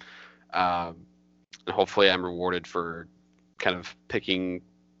game, and hopefully I'm rewarded for kind of picking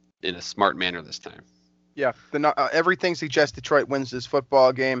in a smart manner this time. Yeah, everything suggests Detroit wins this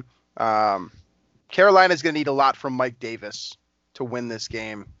football game. Carolina's going to need a lot from Mike Davis to win this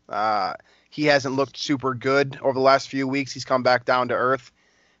game. He hasn't looked super good over the last few weeks. He's come back down to earth.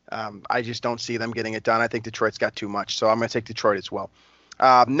 I just don't see them getting it done. I think Detroit's got too much, so I'm going to take Detroit as well.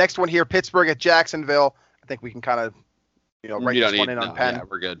 Next one here, Pittsburgh at Jacksonville. I think we can kind of, write this one in on pen. Yeah,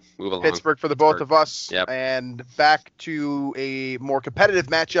 we're good. Move along. Pittsburgh for the both of us. Yep. And back to a more competitive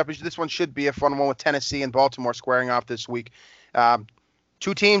matchup. This one should be a fun one with Tennessee and Baltimore squaring off this week.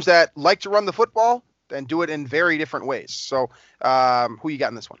 Two teams that like to run the football and do it in very different ways. So who you got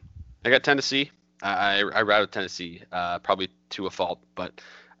in this one? I got Tennessee. I routed Tennessee probably to a fault, but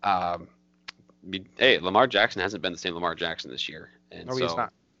hey, Lamar Jackson hasn't been the same Lamar Jackson this year, and no, he's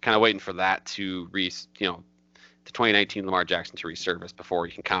not. Kind of waiting for that to the 2019 Lamar Jackson to resurface before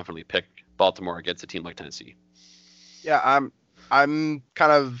you can confidently pick Baltimore against a team like Tennessee. Yeah, I'm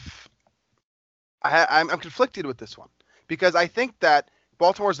kind of I'm conflicted with this one because I think that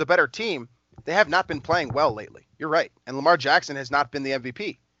Baltimore's the better team. They have not been playing well lately. You're right, and Lamar Jackson has not been the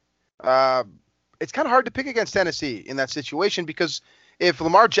MVP. It's kind of hard to pick against Tennessee in that situation because if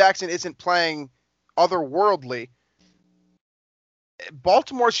Lamar Jackson isn't playing otherworldly,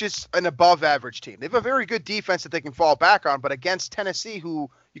 Baltimore's just an above average team. They have a very good defense that they can fall back on, but against Tennessee, who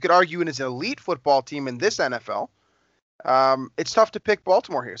you could argue is an elite football team in this NFL, it's tough to pick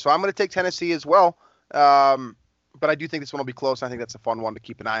Baltimore here. So I'm going to take Tennessee as well. But I do think this one will be close. I think that's a fun one to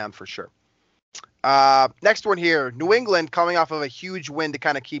keep an eye on for sure. Next one here, New England coming off of a huge win to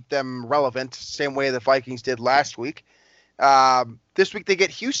kind of keep them relevant, same way the Vikings did last week. This week they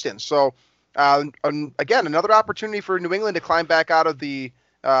get Houston. So again, another opportunity for New England to climb back out of the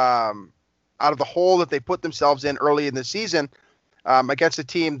hole that they put themselves in early in the season against a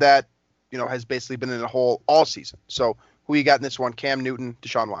team that has basically been in a hole all season. So who you got in this one? Cam Newton,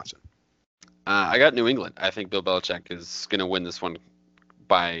 Deshaun Watson. I got New England. I think Bill Belichick is going to win this one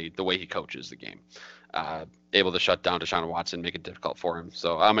by the way he coaches the game. Able to shut down Deshaun Watson, make it difficult for him.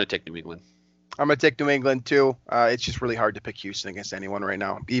 So I'm going to take New England. I'm going to take New England too. It's just really hard to pick Houston against anyone right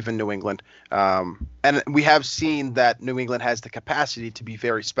now, even New England. And we have seen that New England has the capacity to be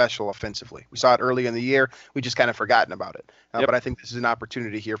very special offensively. We saw it early in the year. We just kind of forgotten about it. Yep. But I think this is an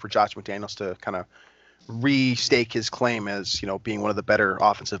opportunity here for Josh McDaniels to kind of restake his claim as, being one of the better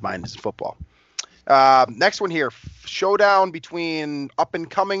offensive minds in football. Next one here, showdown between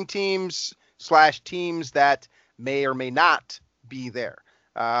up-and-coming teams / teams that may or may not be there.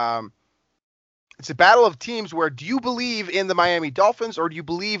 It's a battle of teams where do you believe in the Miami Dolphins or do you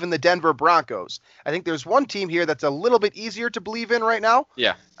believe in the Denver Broncos? I think there's one team here that's a little bit easier to believe in right now.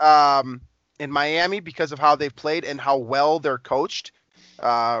 Yeah. In Miami because of how they've played and how well they're coached.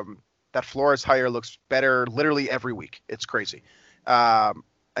 That Flores hire looks better literally every week. It's crazy. And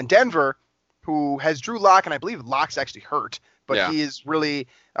Denver, who has Drew Lock, and I believe Lock's actually hurt, but he is really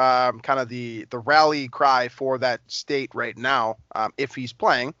kind of the rally cry for that state right now if he's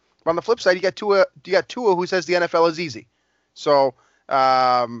playing. But on the flip side, you got Tua who says the NFL is easy. So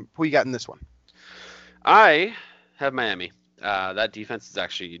who you got in this one? I have Miami. That defense is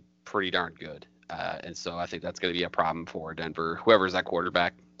actually pretty darn good. And so I think that's going to be a problem for Denver, whoever's that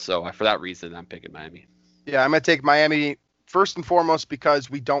quarterback. So for that reason, I'm picking Miami. Yeah, I'm going to take Miami first and foremost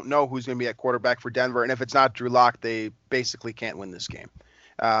because we don't know who's going to be at quarterback for Denver. And if it's not Drew Lock, they basically can't win this game.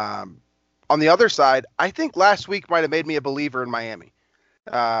 on the other side, I think last week might have made me a believer in Miami.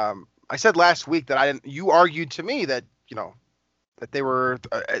 I said last week that you argued to me that, that they were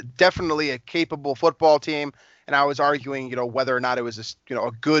definitely a capable football team. And I was arguing, whether or not it was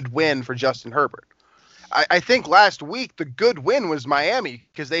a good win for Justin Herbert. I think last week the good win was Miami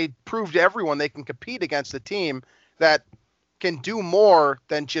because they proved to everyone they can compete against a team that can do more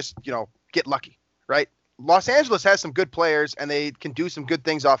than just, get lucky, right? Los Angeles has some good players and they can do some good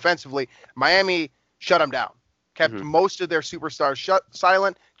things offensively. Miami shut them down, kept most of their superstars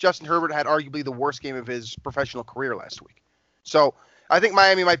silent. Justin Herbert had arguably the worst game of his professional career last week. So I think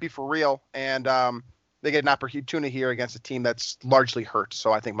Miami might be for real, and they get an opportunity here against a team that's largely hurt.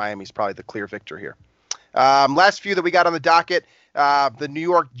 So I think Miami's probably the clear victor here. Last few that we got on the docket, the New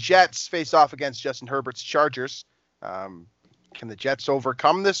York Jets face off against Justin Herbert's Chargers. Can the Jets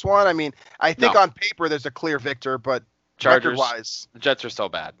overcome this one? I mean, I think on paper there's a clear victor, but record-wise, the Jets are so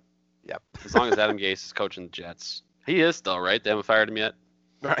bad. Yep. As long as Adam Gase is coaching the Jets. He is still, right? They haven't fired him yet.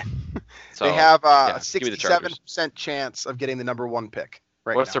 Right. So they have a 67% chance of getting the number 1 pick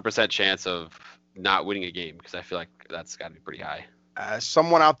right What's now. their percent chance of not winning a game? Because I feel like that's got to be pretty high.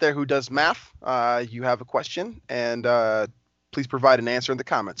 Someone out there who does math, you have a question, and please provide an answer in the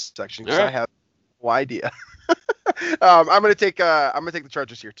comments section because I have no idea. I'm gonna take the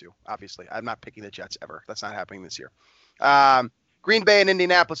Chargers here too. Obviously, I'm not picking the Jets ever. That's not happening this year. Green Bay and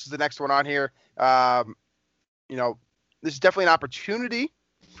Indianapolis is the next one on here. This is definitely an opportunity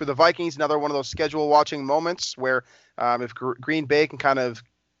for the Vikings. Another one of those schedule watching moments where if Green Bay can kind of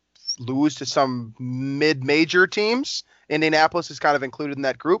lose to some mid-major teams, Indianapolis is kind of included in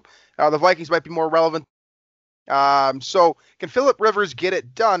that group. The Vikings might be more relevant. So can Phillip Rivers get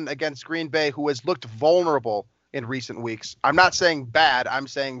it done against Green Bay, who has looked vulnerable in recent weeks? I'm not saying bad. I'm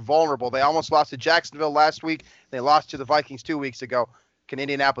saying vulnerable. They almost lost to Jacksonville last week. They lost to the Vikings 2 weeks ago. Can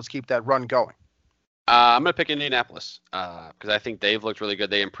Indianapolis keep that run going? I'm going to pick Indianapolis because I think they've looked really good.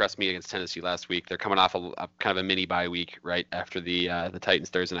 They impressed me against Tennessee last week. They're coming off a kind of a mini bye week right after the Titans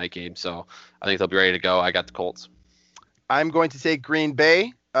Thursday night game. So I think they'll be ready to go. I got the Colts. I'm going to take Green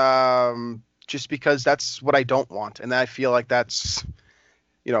Bay just because that's what I don't want. And I feel like that's,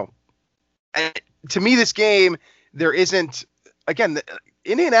 to me, this game, there isn't, again,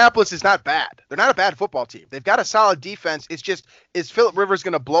 Indianapolis is not bad. They're not a bad football team. They've got a solid defense. It's just, is Phillip Rivers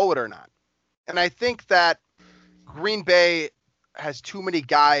going to blow it or not? And I think that Green Bay has too many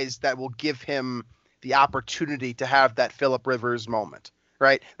guys that will give him the opportunity to have that Phillip Rivers moment,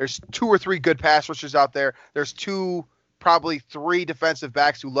 right? There's 2 or 3 good pass rushers out there. There's probably 3 defensive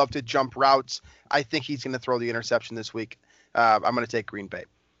backs who love to jump routes. I think he's going to throw the interception this week. I'm going to take Green Bay.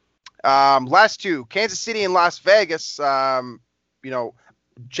 Last 2, Kansas City and Las Vegas.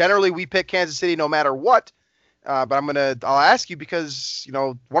 Generally we pick Kansas City no matter what. But I'll ask you because,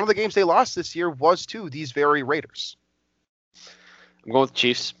 one of the games they lost this year was to these very Raiders. I'm going with the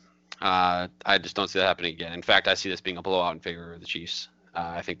Chiefs. I just don't see that happening again. In fact, I see this being a blowout in favor of the Chiefs.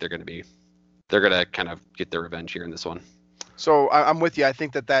 I think they're going to kind of get their revenge here in this one. So I'm with you. I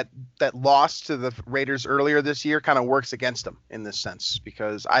think that loss to the Raiders earlier this year kind of works against them in this sense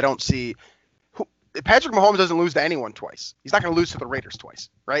because I don't see Patrick Mahomes doesn't lose to anyone twice. He's not going to lose to the Raiders twice,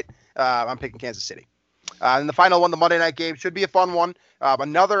 right? I'm picking Kansas City. And the final one, the Monday night game, should be a fun one.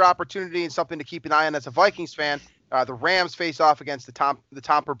 Another opportunity and something to keep an eye on as a Vikings fan. The Rams face off against the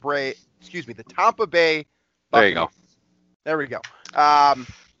Tampa Bay. There you go. There we go.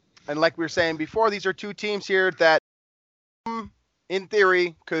 And like we were saying before, these are 2 teams here that, in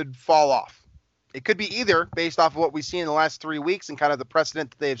theory, could fall off. It could be either based off of what we've seen in the last 3 weeks and kind of the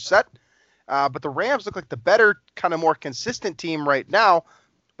precedent that they've set. But the Rams look like the better, kind of more consistent team right now.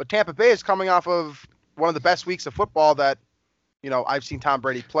 But Tampa Bay is coming off of one of the best weeks of football that, I've seen Tom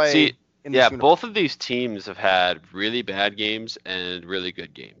Brady play. Both of these teams have had really bad games and really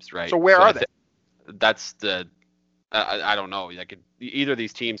good games, right? So where are they? That's the I don't know. Like either of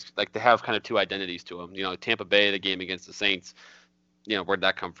these teams, like they have kind of 2 identities to them. Tampa Bay, the game against the Saints. Where'd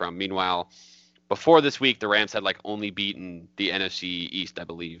that come from? Meanwhile, before this week, the Rams had only beaten the NFC East, I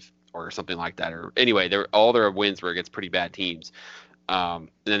believe, or something like that. Or anyway, all their wins were against pretty bad teams. And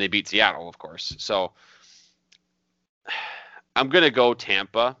then they beat Seattle, of course. So I'm going to go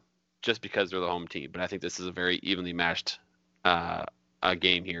Tampa just because they're the home team. But I think this is a very evenly matched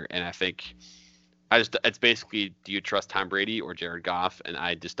game here. And I think it's basically, do you trust Tom Brady or Jared Goff? And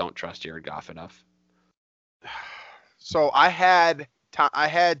I just don't trust Jared Goff enough. So I had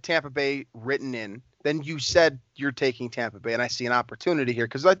Tampa Bay written in. Then you said you're taking Tampa Bay. And I see an opportunity here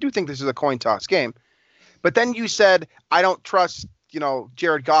because I do think this is a coin toss game. But then you said, I don't trust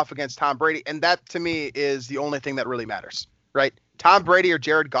Jared Goff against Tom Brady. And that to me is the only thing that really matters, right? Tom Brady or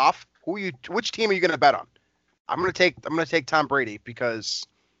Jared Goff, Which team are you going to bet on? I'm going to take Tom Brady because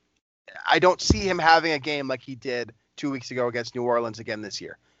I don't see him having a game like he did 2 weeks ago against New Orleans again this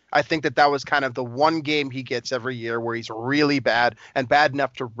year. I think that was kind of the one game he gets every year where he's really bad and bad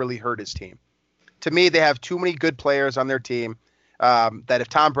enough to really hurt his team. To me, they have too many good players on their team that if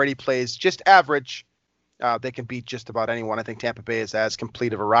Tom Brady plays just average, they can beat just about anyone. I think Tampa Bay is as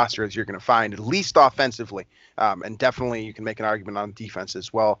complete of a roster as you're going to find, at least offensively. And definitely you can make an argument on defense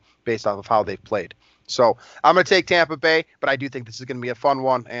as well based off of how they've played. So I'm going to take Tampa Bay, but I do think this is going to be a fun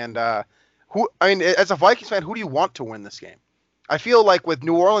one. And as a Vikings fan, who do you want to win this game? I feel like with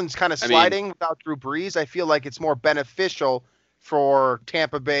New Orleans kind of sliding without Drew Brees, I feel like it's more beneficial for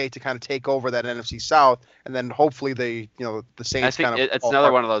Tampa Bay to kind of take over that NFC South, and then hopefully the Saints. I think it's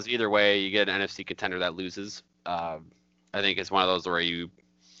another one of those. Either way, you get an NFC contender that loses. I think it's one of those where you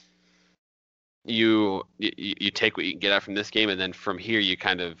take what you can get out from this game, and then from here you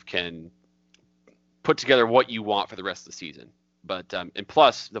kind of can put together what you want for the rest of the season. But and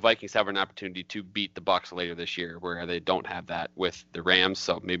plus, the Vikings have an opportunity to beat the Bucs later this year, where they don't have that with the Rams.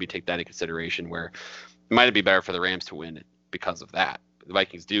 So maybe take that in consideration, where it might be better for the Rams to win it because of that. The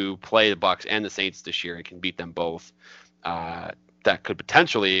Vikings do play the Bucs and the Saints this year and can beat them both. That could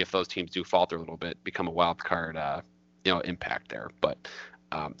potentially, if those teams do falter a little bit, become a wild card, impact there. But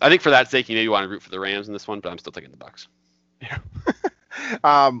I think for that sake, you maybe want to root for the Rams in this one, but I'm still taking the Bucs. Yeah.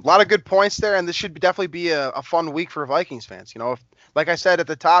 A lot of good points there, and this should definitely be a fun week for Vikings fans. Like I said at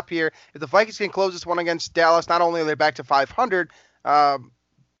the top here, if the Vikings can close this one against Dallas, not only are they back to 500,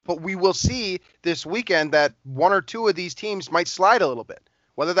 but we will see this weekend that one or two of these teams might slide a little bit,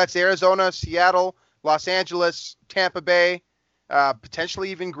 whether that's Arizona, Seattle, Los Angeles, Tampa Bay,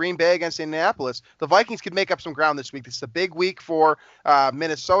 potentially even Green Bay against Indianapolis. The Vikings could make up some ground this week. This is a big week for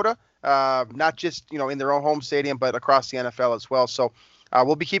Minnesota, not just in their own home stadium, but across the NFL as well. So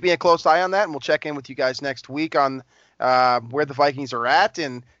we'll be keeping a close eye on that, and we'll check in with you guys next week on where the Vikings are at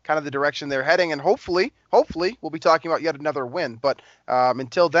and kind of the direction they're heading. And hopefully we'll be talking about yet another win. But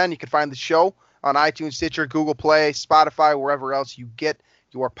until then, you can find the show on iTunes, Stitcher, Google Play, Spotify, wherever else you get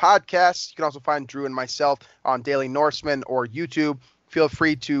your podcasts. You can also find Drew and myself on Daily Norseman or YouTube. Feel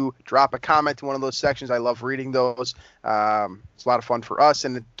free to drop a comment in one of those sections. I love reading those. It's a lot of fun for us,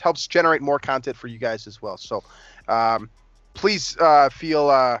 and it helps generate more content for you guys as well. So please feel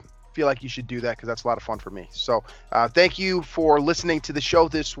like you should do that, because that's a lot of fun for me. So thank you for listening to the show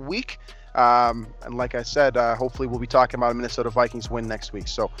this week. And like I said, hopefully we'll be talking about a Minnesota Vikings win next week.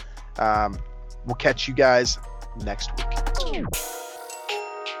 So we'll catch you guys next week.